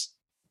prospects,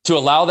 to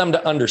allow them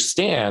to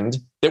understand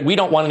that we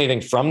don't want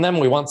anything from them.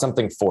 We want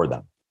something for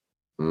them.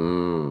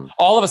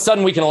 All of a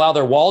sudden we can allow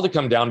their wall to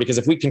come down, because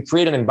if we can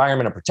create an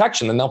environment of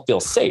protection, then they'll feel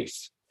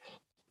safe.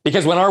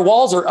 Because when our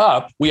walls are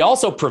up, we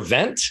also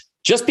prevent,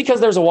 just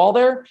because there's a wall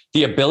there,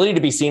 the ability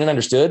to be seen and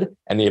understood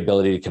and the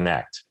ability to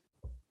connect.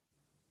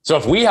 So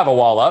if we have a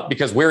wall up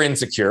because we're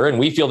insecure and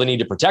we feel the need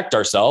to protect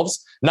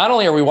ourselves, not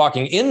only are we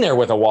walking in there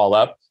with a wall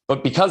up,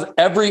 but because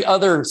every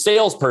other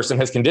salesperson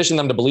has conditioned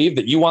them to believe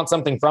that you want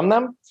something from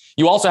them,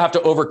 you also have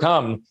to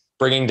overcome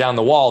bringing down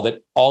the wall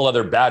that all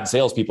other bad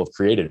salespeople have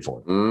created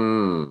for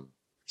them.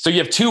 So you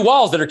have 2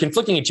 walls that are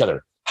conflicting each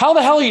other. How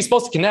the hell are you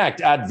supposed to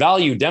connect, add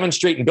value,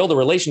 demonstrate, and build a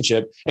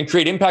relationship and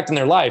create impact in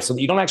their life so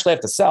that you don't actually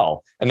have to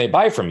sell and they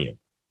buy from you?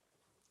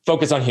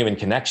 Focus on human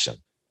connection.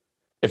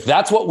 If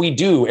that's what we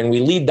do and we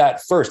lead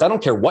that first, I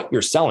don't care what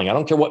you're selling. I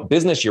don't care what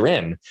business you're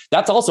in.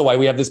 That's also why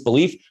we have this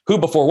belief, who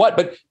before what,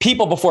 but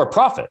people before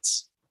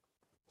profits.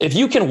 If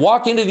you can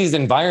walk into these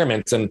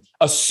environments and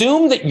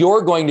assume that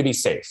you're going to be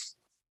safe,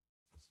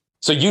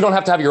 so you don't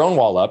have to have your own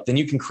wall up, then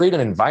you can create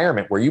an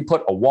environment where you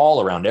put a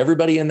wall around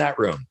everybody in that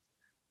room.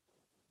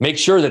 Make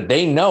sure that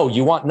they know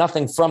you want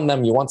nothing from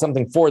them. You want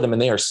something for them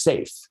and they are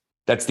safe.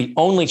 That's the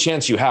only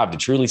chance you have to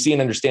truly see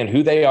and understand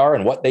who they are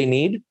and what they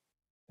need,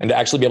 and to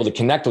actually be able to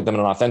connect with them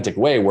in an authentic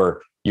way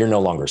where you're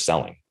no longer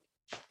selling.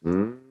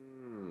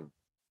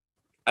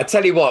 I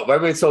tell you what,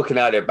 when we were talking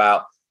earlier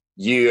about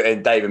you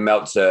and David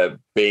Meltzer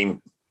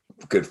being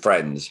good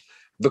friends,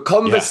 the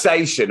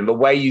conversation and the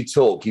way you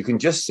talk, you can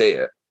just see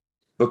it.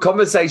 The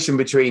conversation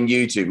between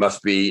you two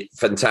must be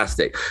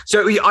fantastic.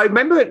 So I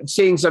remember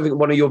seeing something in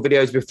one of your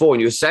videos before,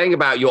 and you were saying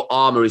about your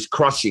armor is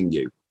crushing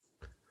you.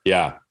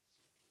 Yeah.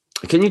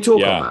 Can you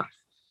talk on that?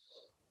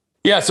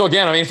 Yeah. So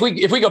again, I mean,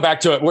 if we go back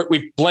to it,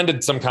 we've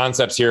blended some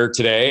concepts here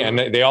today, and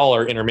they all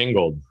are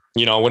intermingled.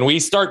 When we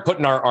start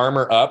putting our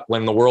armor up,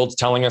 when the world's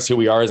telling us who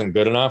we are isn't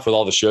good enough with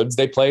all the shoulds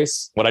they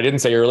place. What I didn't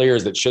say earlier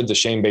is that should's a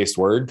shame-based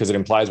word, because it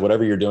implies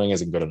whatever you're doing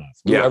isn't good enough.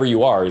 Yeah. Whoever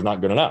you are is not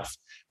good enough.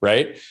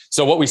 Right.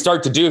 So what we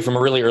start to do from a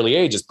really early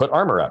age is put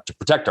armor up to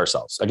protect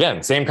ourselves.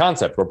 Again, same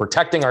concept. We're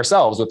protecting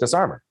ourselves with this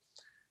armor.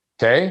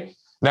 Okay.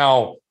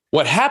 Now,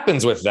 what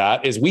happens with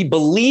that is we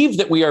believe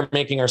that we are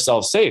making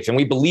ourselves safe, and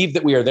we believe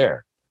that we are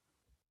there.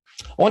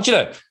 I want you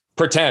to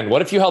pretend,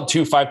 what if you held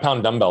 2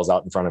 5-pound dumbbells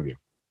out in front of you?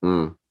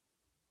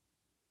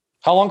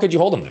 How long could you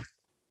hold them there?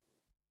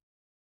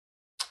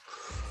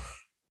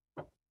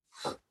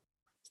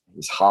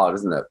 It's hard,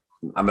 isn't it?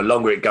 And the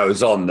longer it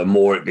goes on, the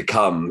more it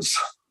becomes.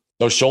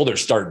 Those shoulders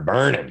start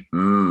burning,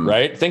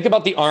 right? Think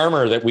about the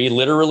armor that we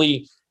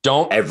literally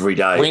don't every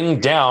day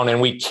bring down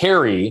and we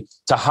carry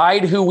to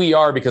hide who we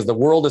are, because the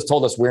world has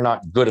told us we're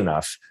not good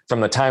enough from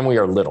the time we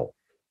are little.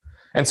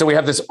 And so we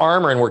have this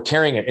armor and we're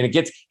carrying it, and it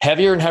gets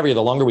heavier and heavier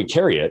the longer we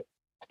carry it.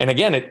 And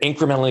again, it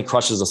incrementally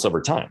crushes us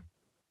over time.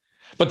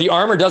 But the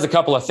armor does a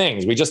couple of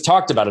things. We just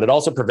talked about it. It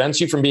also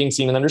prevents you from being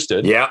seen and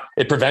understood. Yeah.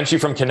 It prevents you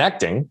from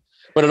connecting,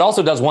 but it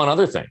also does one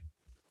other thing.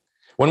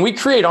 When we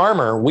create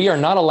armor, we are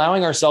not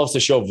allowing ourselves to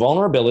show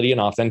vulnerability and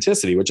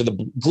authenticity, which are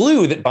the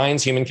glue that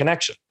binds human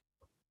connection.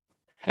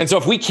 And so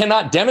if we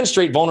cannot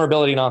demonstrate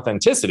vulnerability and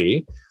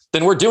authenticity,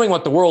 then we're doing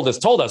what the world has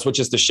told us, which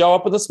is to show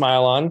up with a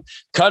smile on,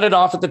 cut it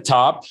off at the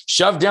top,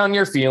 shove down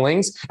your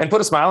feelings, and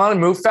put a smile on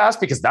and move fast,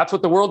 because that's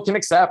what the world can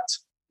accept.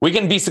 We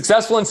can be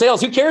successful in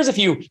sales. Who cares if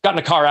you got in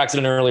a car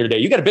accident earlier today?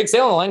 You got a big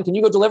sale on the line. Can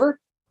you go deliver?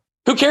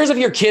 Who cares if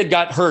your kid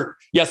got hurt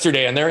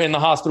yesterday and they're in the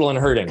hospital and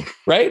hurting,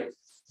 right?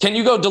 Can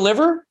you go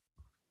deliver?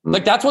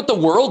 Like, that's what the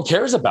world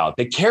cares about.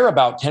 They care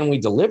about, can we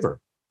deliver?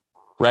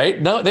 Right?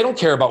 No, they don't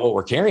care about what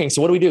we're carrying.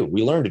 So what do?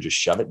 We learn to just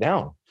shove it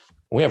down.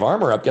 we have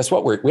armor up, guess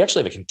what? We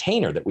actually have a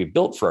container that we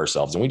built for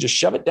ourselves, and we just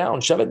shove it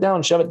down, shove it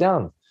down, shove it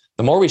down.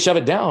 The more we shove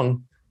it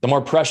down, the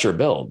more pressure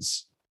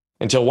builds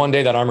until one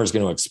day that armor is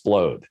going to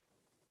explode.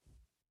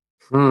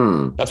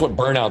 That's what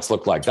burnouts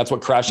look like. That's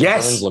what crash and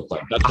burns look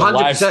like. That's when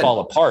 100%. Lives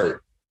fall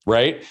apart,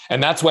 right?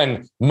 And that's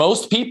when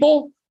most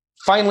people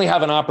finally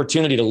have an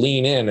opportunity to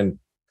lean in and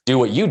do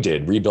what you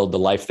did, rebuild the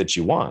life that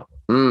you want.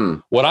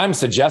 What I'm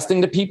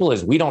suggesting to people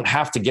is we don't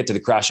have to get to the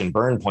crash and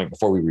burn point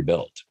before we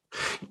rebuild.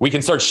 We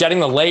can start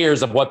shedding the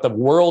layers of what the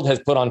world has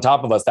put on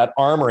top of us, that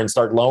armor, and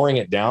start lowering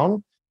it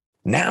down.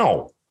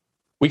 Now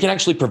we can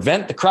actually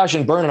prevent the crash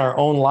and burn in our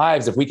own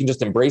lives if we can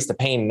just embrace the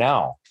pain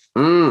now.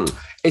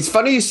 It's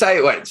funny you say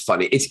it. Well, it's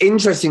funny. It's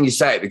interesting you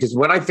say it, because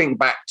when I think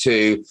back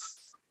to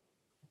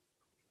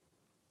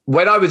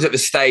when I was at the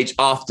stage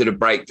after the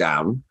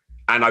breakdown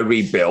and I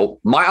rebuilt,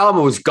 my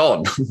armor was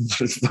gone.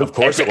 Of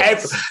course it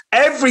was.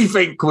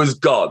 Everything was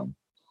gone.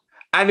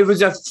 And it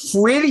was a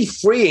really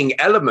freeing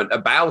element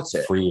about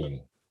it.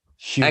 Freeing.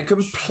 Huge. And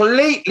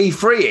completely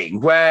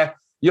freeing, where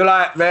you're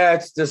like,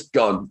 it's just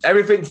gone.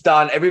 Everything's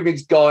done.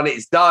 Everything's gone.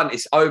 It's done.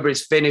 It's over.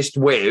 It's finished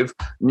with.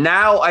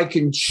 Now I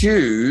can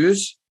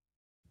choose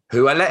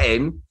who I let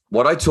in,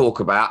 what I talk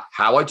about,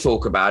 how I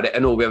talk about it,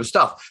 and all the other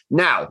stuff.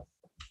 Now,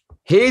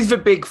 here's the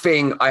big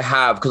thing I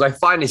have, because I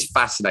find this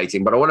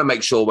fascinating, but I want to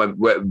make sure when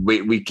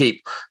we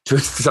keep to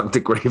some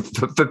degree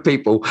for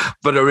people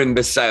that are in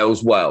the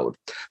sales world.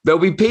 There'll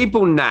be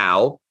people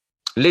now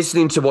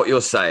listening to what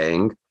you're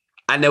saying,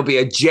 and there'll be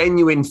a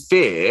genuine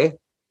fear,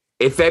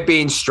 if they're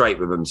being straight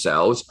with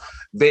themselves,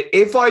 that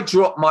if I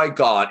drop my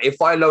guard, if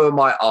I lower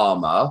my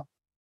armor,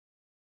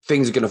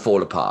 things are going to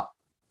fall apart.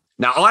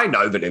 Now, I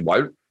know that it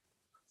won't.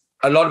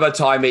 A lot of the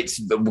time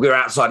we're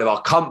outside of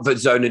our comfort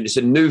zone and it's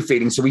a new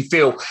feeling. So we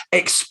feel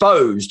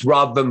exposed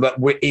rather than that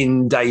we're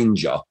in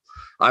danger.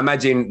 I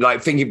imagine,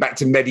 like, thinking back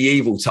to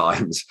medieval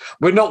times,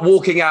 we're not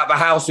walking out of the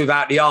house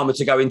without the armor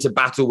to go into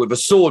battle with a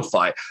sword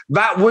fight.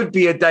 That would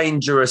be a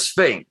dangerous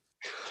thing.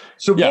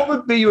 So what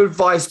would be your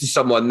advice to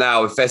someone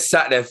now if they're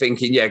sat there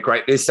thinking, yeah,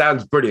 great, this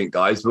sounds brilliant,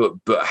 guys,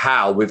 but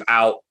how,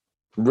 without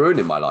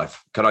ruining my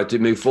life, can I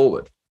move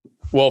forward?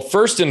 Well,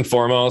 first and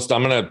foremost,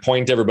 I'm going to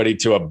point everybody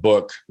to a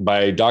book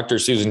by Dr.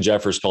 Susan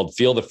Jeffers called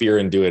Feel the Fear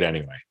and Do It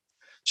Anyway.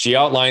 She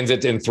outlines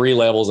it in 3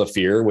 levels of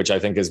fear, which I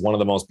think is one of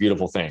the most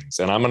beautiful things.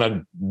 And I'm going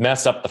to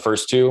mess up the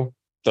first 2.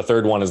 The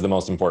third one is the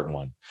most important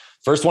one.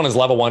 First one is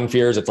level 1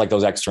 fears. It's like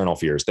those external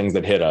fears, things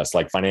that hit us,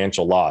 like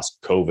financial loss,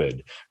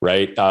 COVID,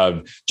 right?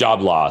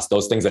 Job loss,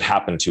 those things that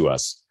happen to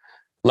us.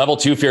 Level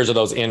 2 fears are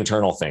those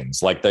internal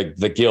things, like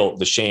the guilt,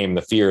 the shame,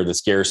 the fear, the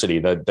scarcity,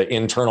 the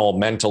internal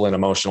mental and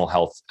emotional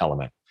health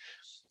element.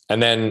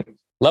 And then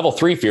level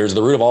 3 fears,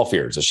 the root of all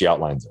fears, as she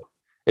outlines it.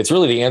 It's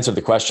really the answer to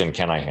the question,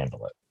 can I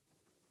handle it?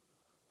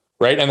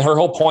 Right. And her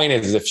whole point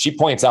is, if she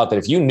points out that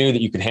if you knew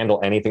that you could handle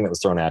anything that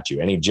was thrown at you,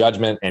 any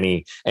judgment,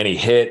 any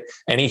hit,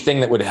 anything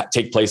that would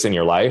take place in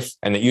your life,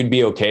 and that you'd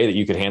be okay, that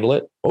you could handle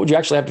it, what would you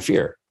actually have to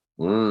fear?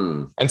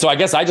 And so I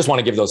guess I just want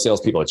to give those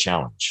salespeople a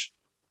challenge,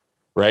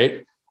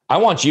 right? I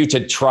want you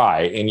to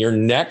try in your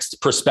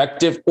next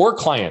prospective or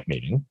client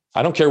meeting,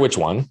 I don't care which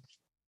one,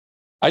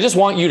 I just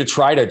want you to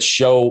try to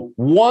show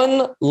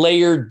one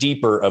layer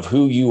deeper of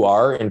who you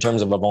are in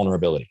terms of a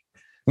vulnerability.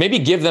 Maybe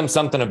give them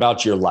something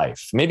about your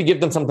life. Maybe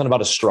give them something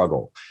about a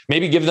struggle.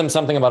 Maybe give them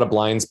something about a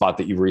blind spot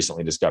that you've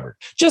recently discovered.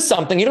 Just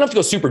something. You don't have to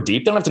go super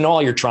deep. You don't have to know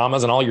all your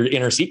traumas and all your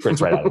inner secrets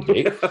right out of the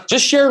gate.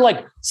 Just share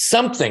like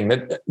something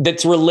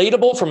that's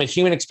relatable from a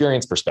human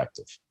experience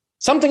perspective.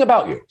 Something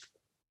about you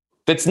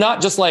that's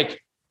not just like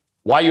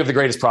why you have the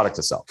greatest product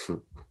to sell,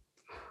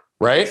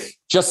 right?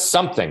 Just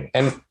something.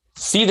 And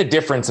see the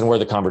difference in where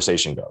the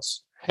conversation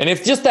goes. And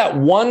if just that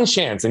one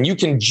chance, and you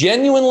can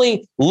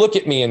genuinely look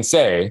at me and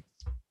say,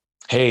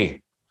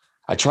 hey,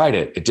 I tried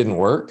it. It didn't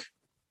work.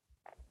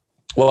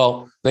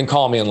 Well, then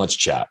call me and let's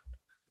chat,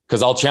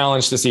 because I'll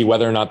challenge to see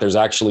whether or not there's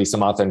actually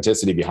some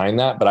authenticity behind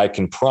that. But I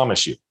can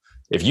promise you,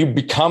 if you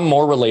become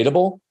more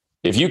relatable,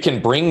 if you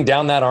can bring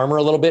down that armor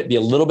a little bit, be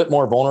a little bit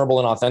more vulnerable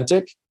and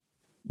authentic,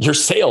 your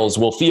sales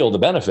will feel the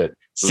benefit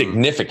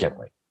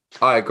significantly.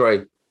 I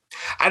agree.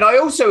 And I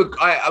also,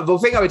 the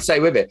thing I would say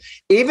with it,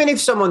 even if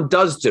someone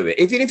does do it,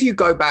 even if you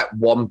go back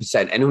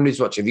 1%, anyone who's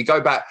watching, if you go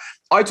back,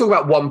 I talk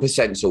about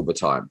 1% all the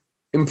time.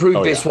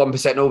 Improve this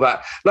 1% and all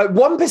that. Like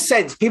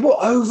 1%, people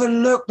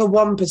overlook the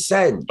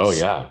 1%. Oh,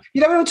 yeah.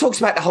 You know, everyone talks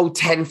about the whole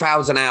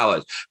 10,000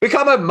 hours.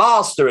 Become a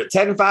master at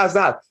 10,000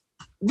 hours.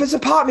 There's a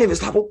part of me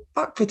that's like, well,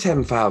 fuck for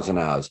 10,000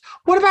 hours.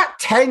 What about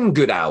 10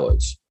 good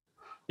hours?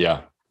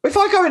 Yeah. If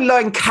I go and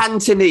learn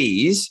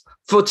Cantonese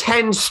for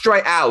 10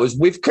 straight hours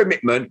with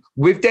commitment,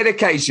 with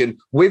dedication,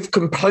 with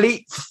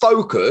complete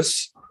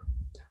focus,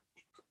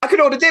 I can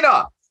order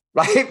dinner.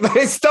 Right?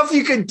 There's stuff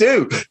you can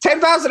do.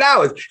 10,000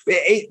 hours.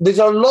 There's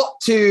a lot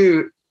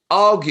to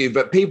argue,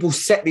 but people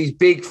set these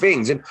big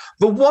things. And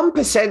the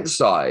 1%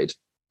 side,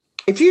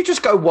 if you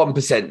just go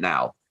 1%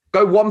 now,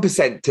 go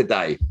 1%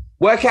 today,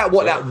 work out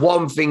what that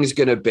one thing's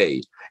going to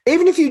be.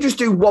 Even if you just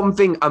do one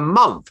thing a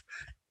month,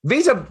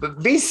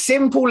 these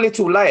simple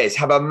little layers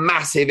have a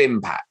massive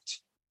impact.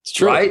 It's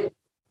true. Right?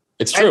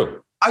 It's true.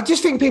 And I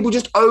just think people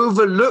just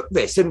overlook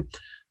this. And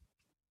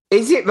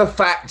is it the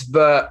fact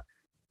that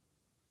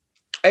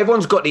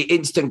everyone's got the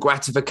instant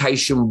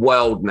gratification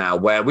world now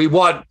where we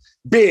want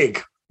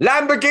big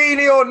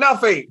Lamborghini or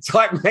nothing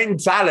type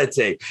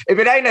mentality? If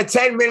it ain't a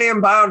 £10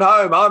 million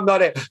home, I'm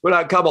not it. Well,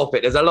 don't come off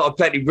it. There's a lot of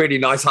plenty really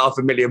nice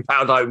 £500,000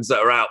 homes that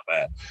are out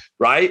there,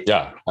 right?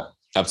 Yeah,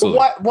 absolutely.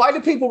 Why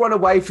do people run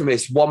away from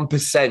this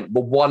 1%,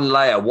 but one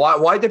layer?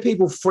 Why do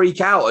people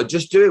freak out at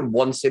just doing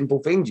one simple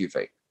thing, do you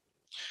think?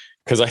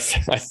 Because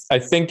I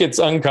think it's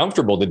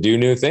uncomfortable to do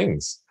new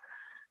things.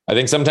 I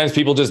think sometimes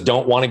people just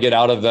don't want to get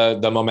out of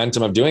the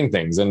momentum of doing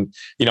things. And,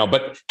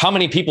 but how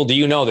many people do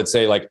you know that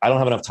say, like, I don't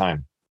have enough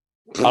time.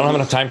 I don't have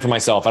enough time for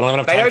myself. I don't have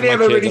enough time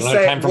for my kids. I don't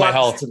have time for my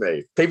health. To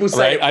me. People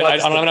say, right? I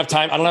don't have enough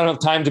time. I don't have enough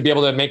time to be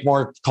able to make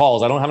more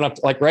calls. I don't have enough,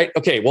 right?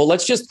 Okay, well,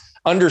 let's just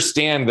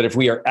understand that if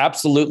we are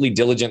absolutely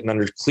diligent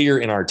and clear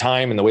in our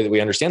time and the way that we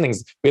understand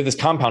things, we have this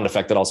compound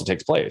effect that also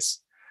takes place.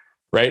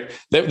 Right.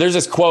 There's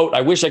this quote.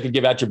 I wish I could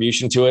give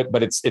attribution to it,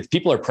 but it's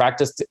people are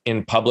practiced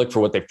in public for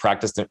what they've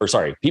practiced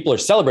people are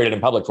celebrated in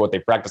public for what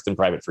they've practiced in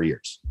private for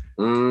years.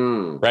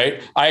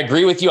 Right. I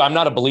agree with you. I'm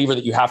not a believer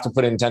that you have to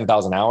put in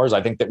 10,000 hours.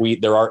 I think that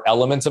there are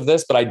elements of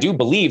this, but I do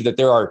believe that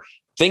there are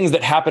things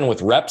that happen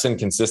with reps and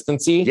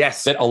consistency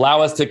that allow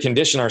us to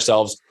condition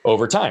ourselves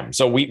over time.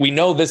 So we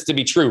know this to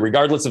be true,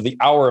 regardless of the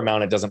hour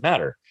amount, it doesn't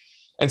matter.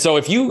 And so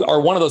if you are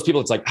one of those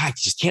people that's like, I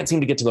just can't seem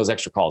to get to those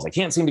extra calls. I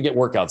can't seem to get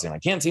workouts in. I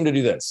can't seem to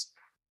do this.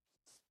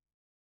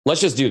 Let's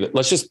just do that.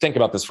 Let's just think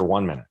about this for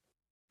 1 minute.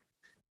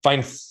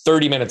 Find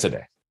 30 minutes a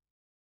day.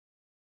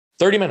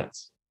 30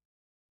 minutes.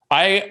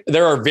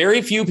 There are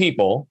very few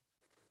people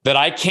that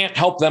I can't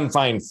help them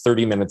find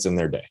 30 minutes in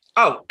their day.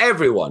 Oh,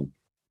 everyone.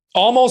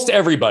 Almost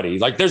everybody.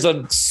 Like there's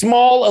a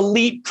small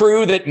elite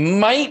crew that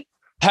might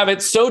have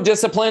it so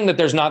disciplined that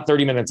there's not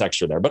 30 minutes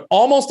extra there, but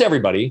almost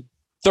everybody,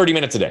 30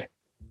 minutes a day.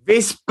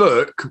 This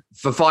book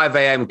for 5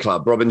 a.m.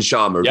 Club, Robin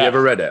Sharma, have you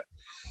ever read it?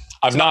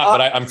 I've not,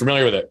 but I'm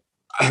familiar with it.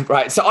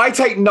 Right. So I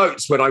take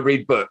notes when I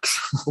read books.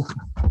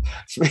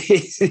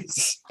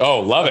 Oh,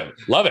 love it.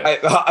 Love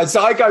it.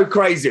 So I go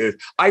crazy.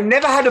 I've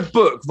never had a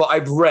book that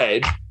I've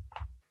read,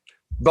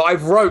 but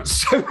I've wrote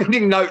so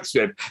many notes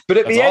with. But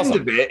at the end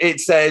of it,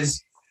 it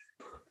says,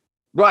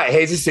 right,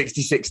 here's a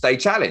 66-day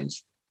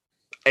challenge.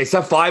 It's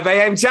a 5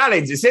 a.m.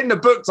 challenge. It's in the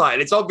book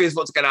title. It's obvious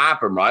what's going to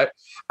happen, right?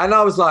 And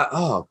I was like,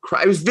 oh,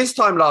 crap. It was this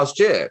time last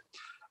year.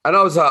 And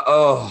I was like,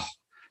 oh,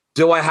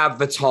 do I have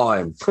the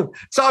time?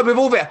 So with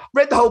all that,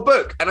 read the whole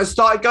book and I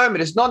started going with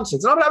this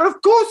nonsense. And I'm like, well,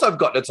 of course I've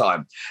got the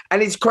time.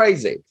 And it's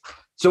crazy.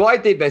 So I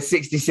did the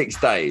 66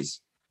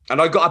 days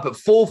and I got up at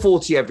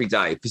 4:40 every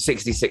day for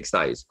 66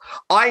 days.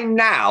 I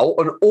now,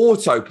 on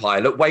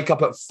autopilot, wake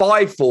up at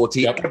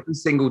 5:40 every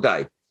single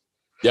day.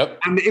 Yep.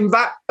 And in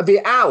that,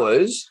 the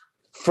hours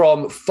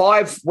from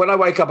 5, when I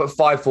wake up at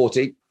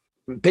 5:40,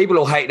 people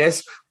will hate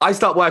this. I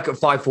start work at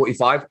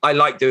 5:45. I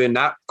like doing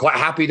that. Quite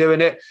happy doing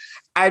it.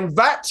 And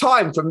that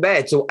time from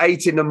there till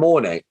 8 in the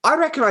morning, I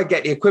reckon I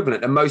get the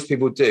equivalent that most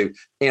people do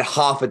in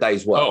half a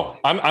day's work. Oh,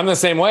 I'm the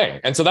same way.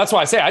 And so that's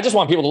why I say, I just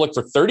want people to look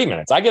for 30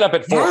 minutes. I get up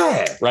at 4,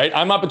 right?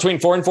 I'm up between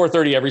 4 and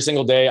 4:30 every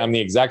single day. I'm the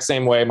exact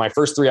same way. My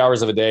first 3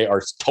 hours of a day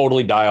are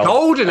totally dialed.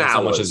 Golden hours.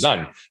 So much is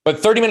done. But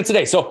 30 minutes a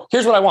day. So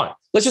here's what I want.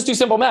 Let's just do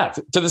simple math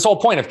to this whole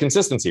point of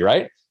consistency,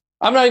 right?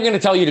 I'm not even going to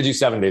tell you to do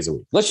 7 days a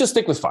week. Let's just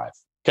stick with 5.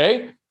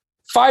 Okay.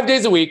 5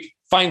 days a week,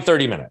 find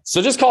 30 minutes.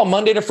 So just call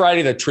Monday to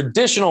Friday the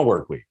traditional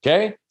work week.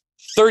 Okay.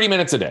 30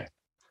 minutes a day.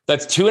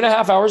 That's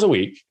 2.5 hours a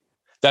week.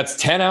 That's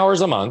 10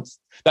 hours a month.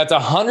 That's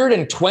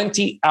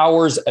 120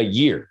 hours a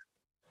year.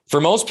 For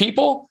most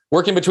people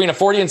working between a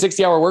 40 and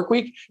 60 hour work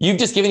week, you've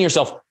just given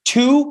yourself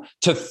 2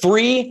 to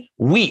 3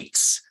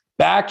 weeks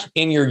back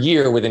in your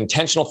year with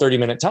intentional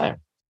 30-minute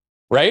time.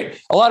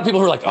 Right? A lot of people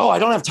who are like, oh, I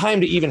don't have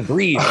time to even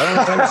breathe. I don't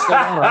have time to slow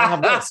down. Or I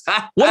don't have this.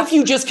 What if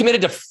you just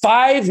committed to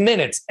 5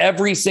 minutes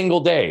every single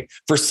day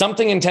for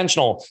something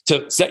intentional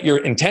to set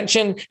your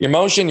intention, your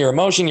motion, your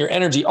emotion, your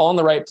energy all in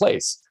the right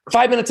place?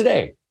 5 minutes a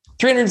day,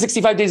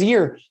 365 days a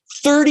year,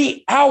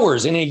 30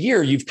 hours in a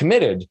year you've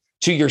committed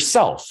to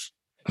yourself.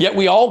 Yet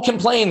we all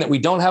complain that we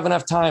don't have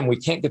enough time. We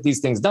can't get these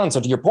things done. So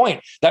to your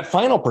point, that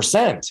final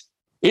percent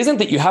isn't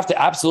that you have to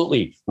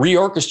absolutely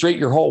reorchestrate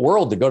your whole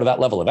world to go to that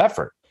level of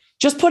effort.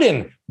 Just put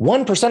in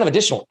 1% of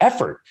additional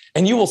effort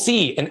and you will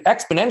see an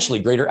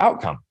exponentially greater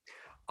outcome.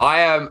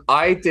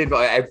 I did,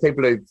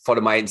 people who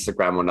follow my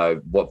Instagram will know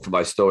what for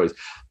my stories.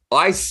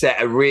 I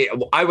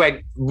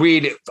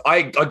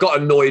got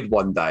annoyed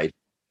one day,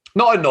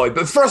 not annoyed,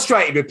 but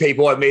frustrated with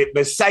people. I mean,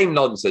 the same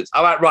nonsense.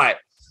 I went, right,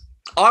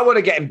 I want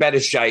to get in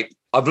better shape.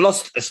 I've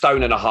lost 1.5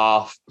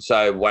 stone.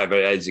 So whatever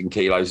it is in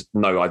kilos,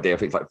 no idea. I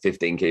think it's like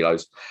 15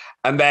 kilos.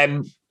 And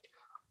then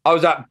I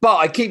was like, but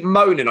I keep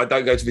moaning I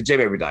don't go to the gym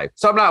every day.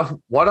 So I'm like,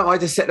 why don't I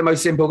just set the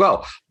most simple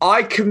goal?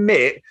 I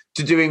commit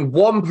to doing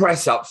 1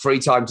 press up 3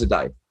 times a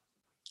day.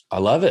 I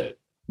love it.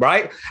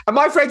 Right? And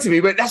my friend to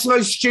me went, that's the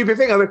most stupid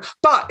thing. I went,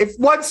 but if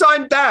once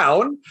I'm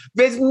down,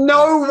 there's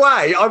no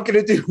way I'm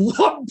going to do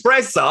 1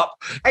 press up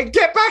and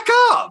get back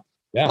up.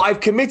 Yeah. But I've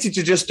committed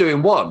to just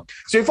doing one.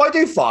 So if I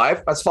do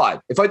 5, that's fine.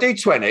 If I do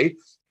 20,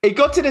 it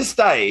got to the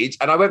stage,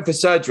 and I went for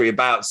surgery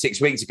about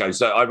 6 weeks ago.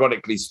 So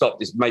ironically stopped.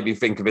 This made me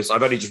think of this.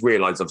 I've only just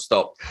realized I've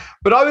stopped.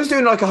 But I was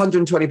doing like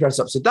 120 press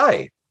ups a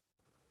day.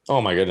 Oh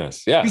my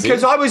goodness. Yeah.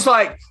 Because I was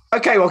like,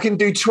 okay, well, I can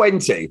do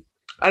 20.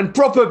 And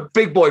proper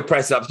big boy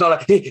press ups, not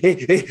like,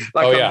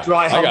 I'm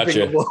dry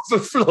humping the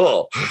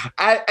floor.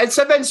 And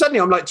so then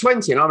suddenly I'm like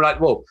 20, and I'm like,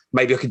 well,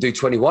 maybe I can do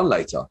 21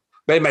 later.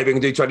 Maybe I can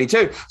do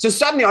 22. So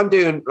suddenly I'm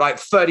doing like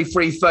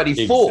 33,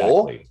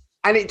 34,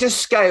 and it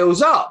just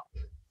scales up.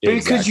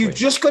 Because you've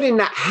just got in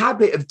that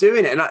habit of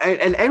doing it.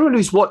 And anyone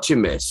who's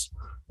watching this,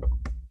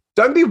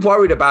 don't be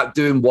worried about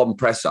doing one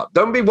press up.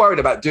 Don't be worried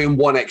about doing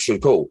one extra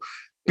pull,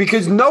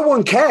 because no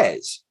one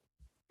cares.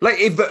 Like,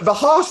 if the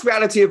harsh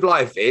reality of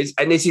life is,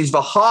 and this is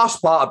the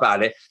harsh part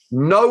about it,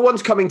 no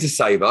one's coming to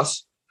save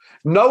us.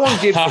 No one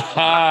gives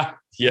yes.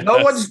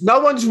 No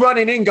one's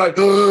running in going,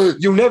 oh,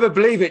 you'll never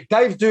believe it,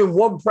 Dave's doing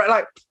one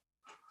press.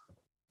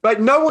 But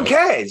no one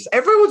cares.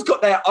 Everyone's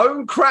got their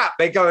own crap.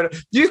 They're going,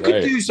 you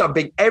could do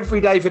something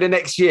every day for the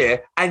next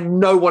year and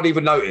no one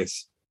even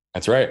notice.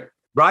 That's right.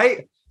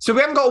 Right? So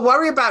we haven't got to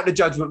worry about the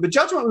judgment. The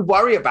judgment we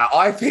worry about,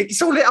 I think,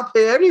 it's all lit up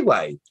here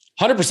anyway.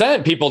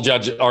 100% people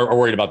are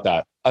worried about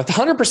that.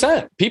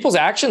 100%. People's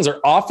actions are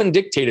often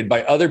dictated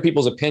by other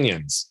people's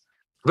opinions.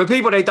 The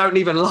people they don't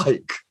even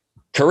like.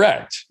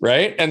 Correct.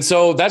 Right. And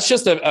so that's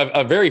just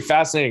a very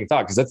fascinating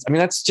thought, because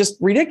that's just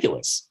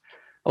ridiculous.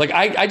 Like,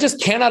 I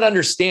just cannot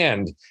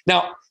understand.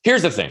 Now,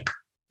 here's the thing.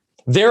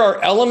 There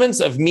are elements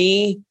of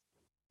me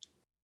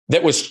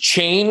that was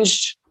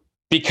changed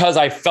because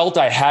I felt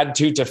I had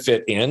to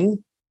fit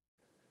in.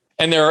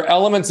 And there are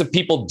elements of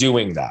people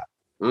doing that.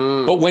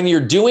 But when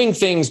you're doing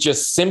things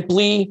just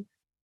simply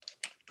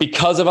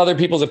because of other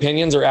people's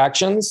opinions or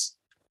actions,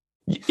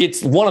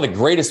 it's one of the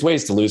greatest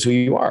ways to lose who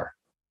you are.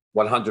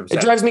 100%.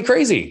 It drives me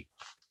crazy.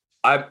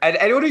 And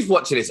anyone who's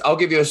watching this, I'll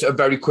give you a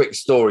very quick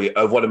story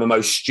of one of the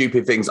most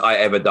stupid things I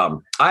ever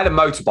done. I had a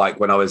motorbike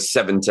when I was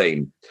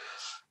 17,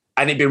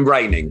 and it'd been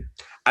raining.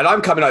 And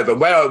I'm coming over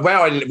where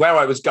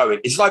I was going.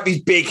 It's like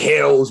these big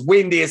hills,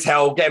 windy as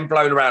hell, getting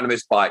blown around on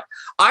this bike.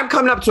 I'm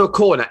coming up to a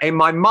corner. In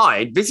my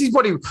mind, this is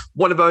probably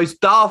one of the most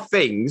daft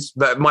things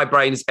that my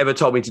brain's ever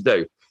told me to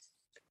do.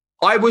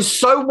 I was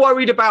so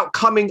worried about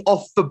coming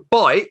off the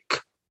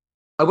bike,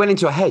 I went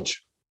into a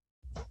hedge.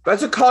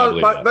 That's a car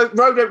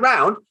rode it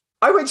round.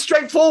 I went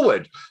straight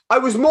forward. I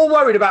was more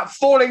worried about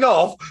falling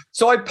off.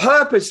 So I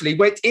purposely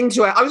went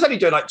into it. I was only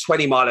doing like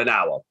 20 miles an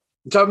hour.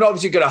 So I'm not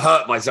obviously going to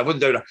hurt myself. I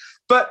wasn't doing that.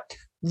 But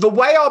the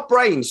way our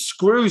brain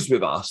screws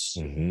with us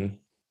in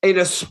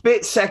a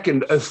split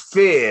second of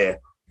fear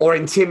or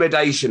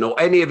intimidation or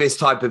any of this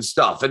type of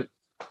stuff. And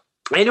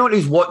anyone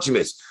who's watching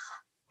this,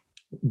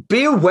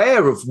 be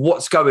aware of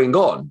what's going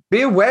on.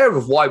 Be aware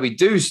of why we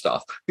do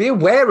stuff. Be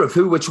aware of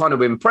who we're trying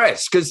to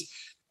impress. Because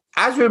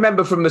as we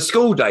remember from the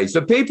school days,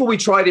 the people we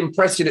tried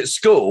impressing at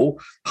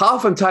school, half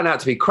of them turned out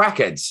to be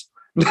crackheads.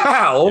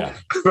 Now,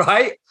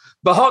 right?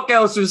 The hot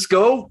girls from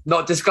school,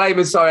 not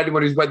disclaiming, sorry,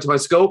 anyone who's went to my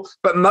school,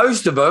 but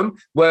most of them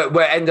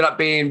were ended up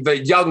being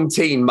the young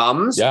teen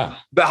mums. Yeah.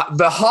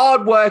 The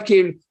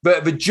hardworking,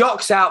 the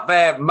jocks out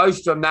there,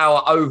 most of them now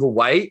are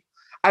overweight.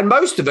 And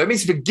most of them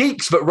is the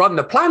geeks that run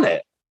the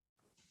planet.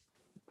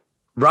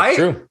 Right?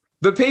 True.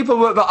 The people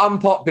that were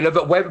unpopular,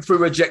 that went through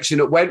rejection,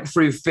 that went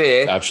through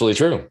fear. Absolutely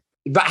true.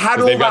 But had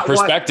all they've got that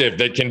perspective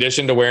that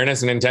conditioned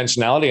awareness and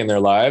intentionality in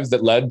their lives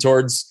that led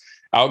towards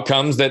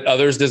outcomes that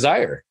others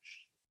desire.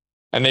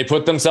 And they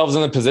put themselves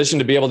in the position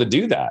to be able to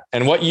do that.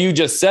 And what you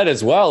just said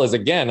as well is,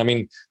 again, I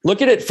mean,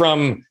 look at it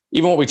from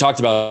even what we talked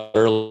about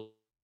earlier,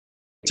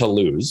 to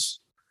lose,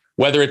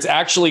 whether it's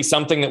actually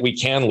something that we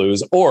can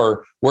lose,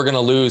 or we're going to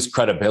lose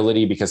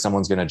credibility because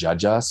someone's going to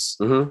judge us,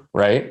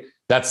 right?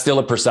 That's still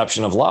a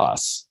perception of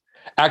loss,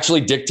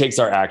 actually dictates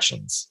our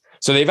actions.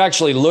 So they've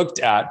actually looked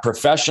at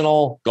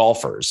professional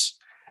golfers,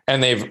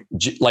 and they've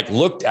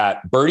looked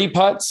at birdie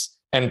putts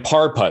and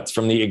par putts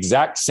from the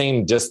exact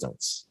same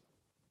distance,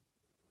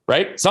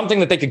 right? Something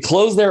that they could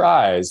close their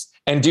eyes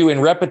and do in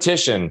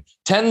repetition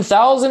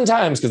 10,000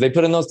 times because they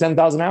put in those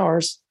 10,000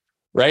 hours,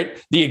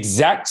 right? The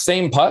exact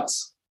same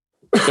putts.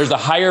 There's a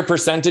higher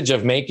percentage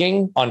of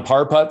making on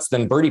par putts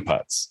than birdie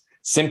putts,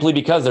 simply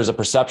because there's a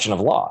perception of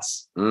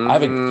loss. I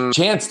have a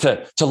chance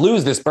to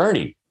lose this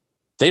birdie.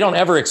 They don't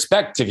ever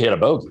expect to hit a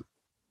bogey.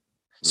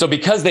 So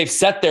because they've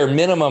set their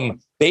minimum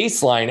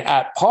baseline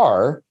at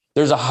par,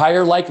 there's a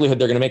higher likelihood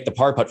they're going to make the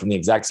par putt from the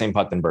exact same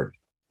putt than birdie.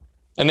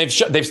 And they've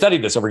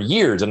studied this over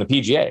years on the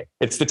PGA.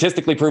 It's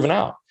statistically proven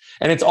out.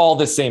 And it's all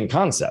the same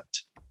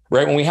concept,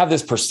 right? When we have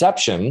this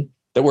perception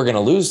that we're going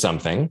to lose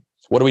something,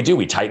 what do?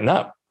 We tighten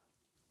up.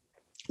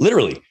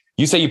 Literally,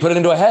 you say you put it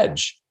into a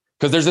hedge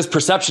because there's this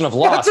perception of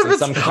loss in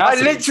some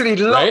capacity. I literally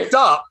locked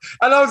up,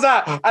 and I was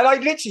like, and I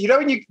literally,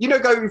 when you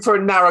going for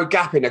a narrow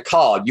gap in a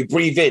car, you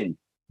breathe in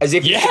as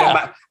if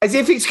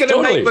it's going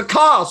to make the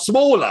car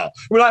smaller.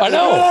 We're like, I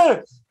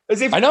know.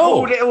 As if I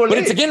know, but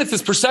it's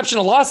this perception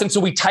of loss, and so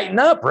we tighten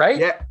up, right?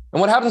 Yeah. And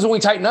what happens when we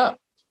tighten up?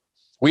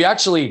 We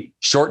actually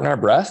shorten our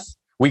breath.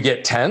 we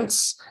get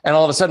tense, and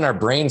all of a sudden our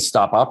brains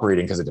stop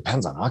operating because it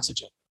depends on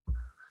oxygen.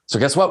 So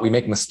guess what? We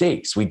make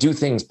mistakes. We do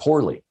things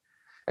poorly.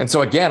 And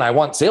so again, I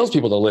want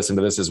salespeople to listen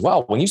to this as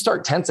well. When you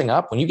start tensing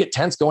up, when you get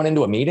tense going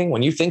into a meeting,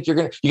 when you think you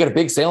got a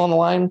big sale on the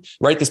line,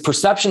 right? This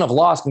perception of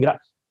loss can get out.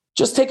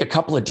 Just take a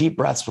couple of deep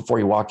breaths before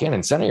you walk in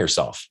and center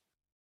yourself,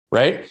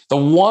 right? The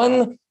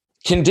one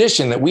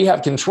condition that we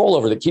have control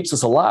over that keeps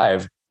us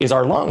alive is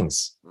our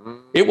lungs.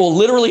 It will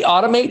literally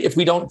automate if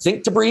we don't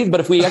think to breathe,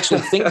 but if we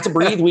actually think to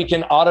breathe, we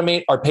can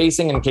automate our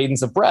pacing and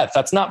cadence of breath.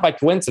 That's not by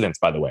coincidence,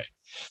 by the way.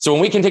 So when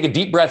we can take a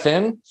deep breath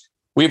in,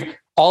 we've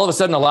all of a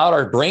sudden allowed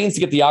our brains to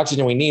get the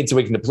oxygen we need so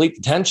we can deplete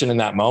the tension in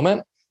that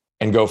moment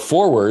and go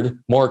forward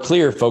more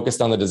clear,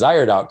 focused on the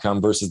desired outcome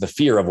versus the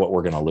fear of what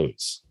we're going to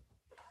lose.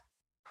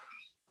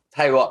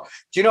 Tell you what,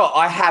 do you know what?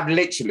 I have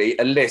literally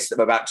a list of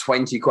about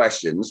 20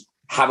 questions.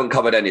 Haven't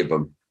covered any of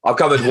them. I've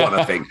covered one,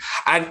 I think.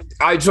 And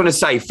I just want to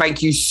say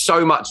thank you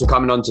so much for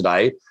coming on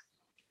today.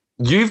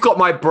 You've got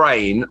my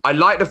brain. I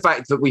like the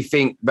fact that we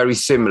think very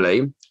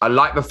similarly. I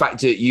like the fact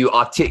that you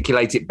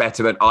articulate it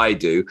better than I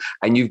do.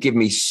 And you've given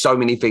me so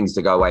many things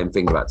to go away and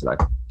think about today.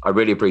 I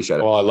really appreciate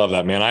it. Well, I love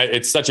that, man.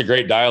 It's such a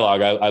great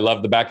dialogue. I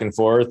love the back and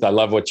forth. I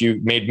love what you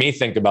made me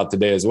think about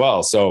today as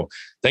well. So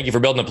thank you for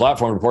building a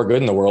platform to pour good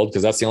in the world,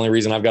 because that's the only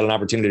reason I've got an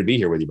opportunity to be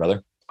here with you,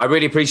 brother. I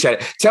really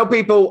appreciate it. Tell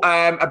people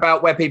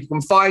about where people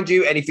can find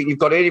you, anything you've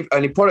got,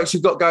 any products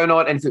you've got going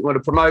on, anything you want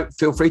to promote,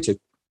 feel free to.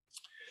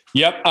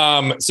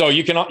 Yep. So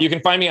you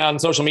can find me on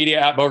social media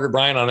at Bogert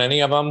Brian on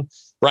any of them.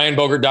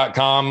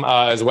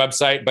 BrianBogert.com is a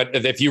website. But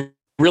if you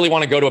really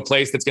want to go to a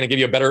place that's going to give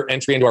you a better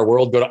entry into our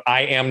world, go to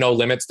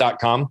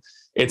IamNoLimits.com.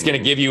 It's going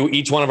to give you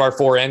each one of our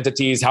 4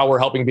 entities, how we're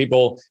helping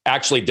people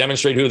actually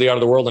demonstrate who they are to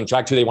the world and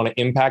track who they want to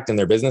impact in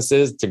their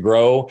businesses to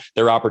grow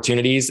their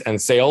opportunities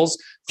and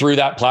sales through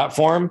that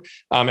platform.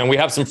 And we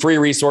have some free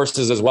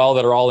resources as well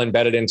that are all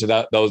embedded into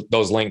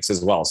those links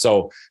as well.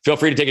 So feel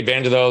free to take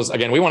advantage of those.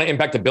 Again, we want to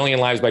impact 1 billion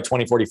lives by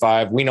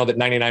 2045. We know that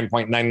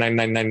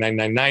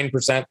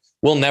 99.9999999%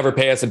 will never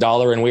pay us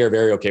 $1, and we are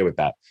very okay with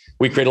that.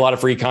 We create a lot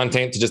of free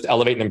content to just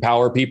elevate and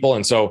empower people.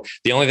 And so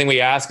the only thing we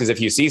ask is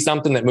if you see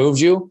something that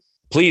moves you,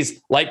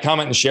 please like,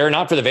 comment, and share,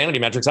 not for the vanity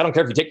metrics. I don't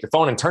care if you take your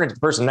phone and turn it to the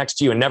person next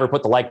to you and never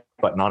put the like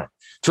button on it.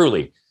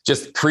 Truly,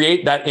 just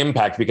create that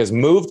impact, because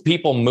moved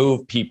people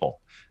move people.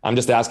 I'm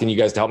just asking you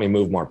guys to help me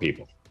move more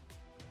people.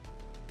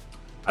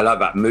 I love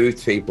that.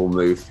 Moved people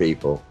move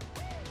people.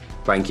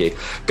 Thank you.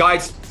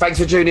 Guys, thanks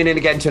for tuning in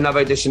again to another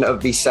edition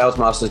of the Sales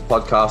Masters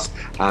podcast.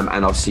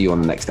 And I'll see you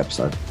on the next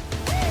episode.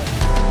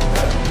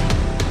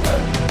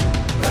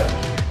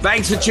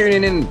 Thanks for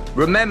tuning in.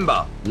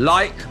 Remember,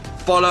 like,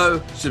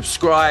 follow,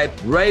 subscribe,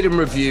 rate and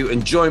review,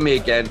 and join me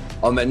again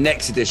on the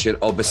next edition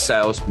of the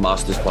Sales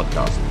Masters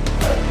podcast.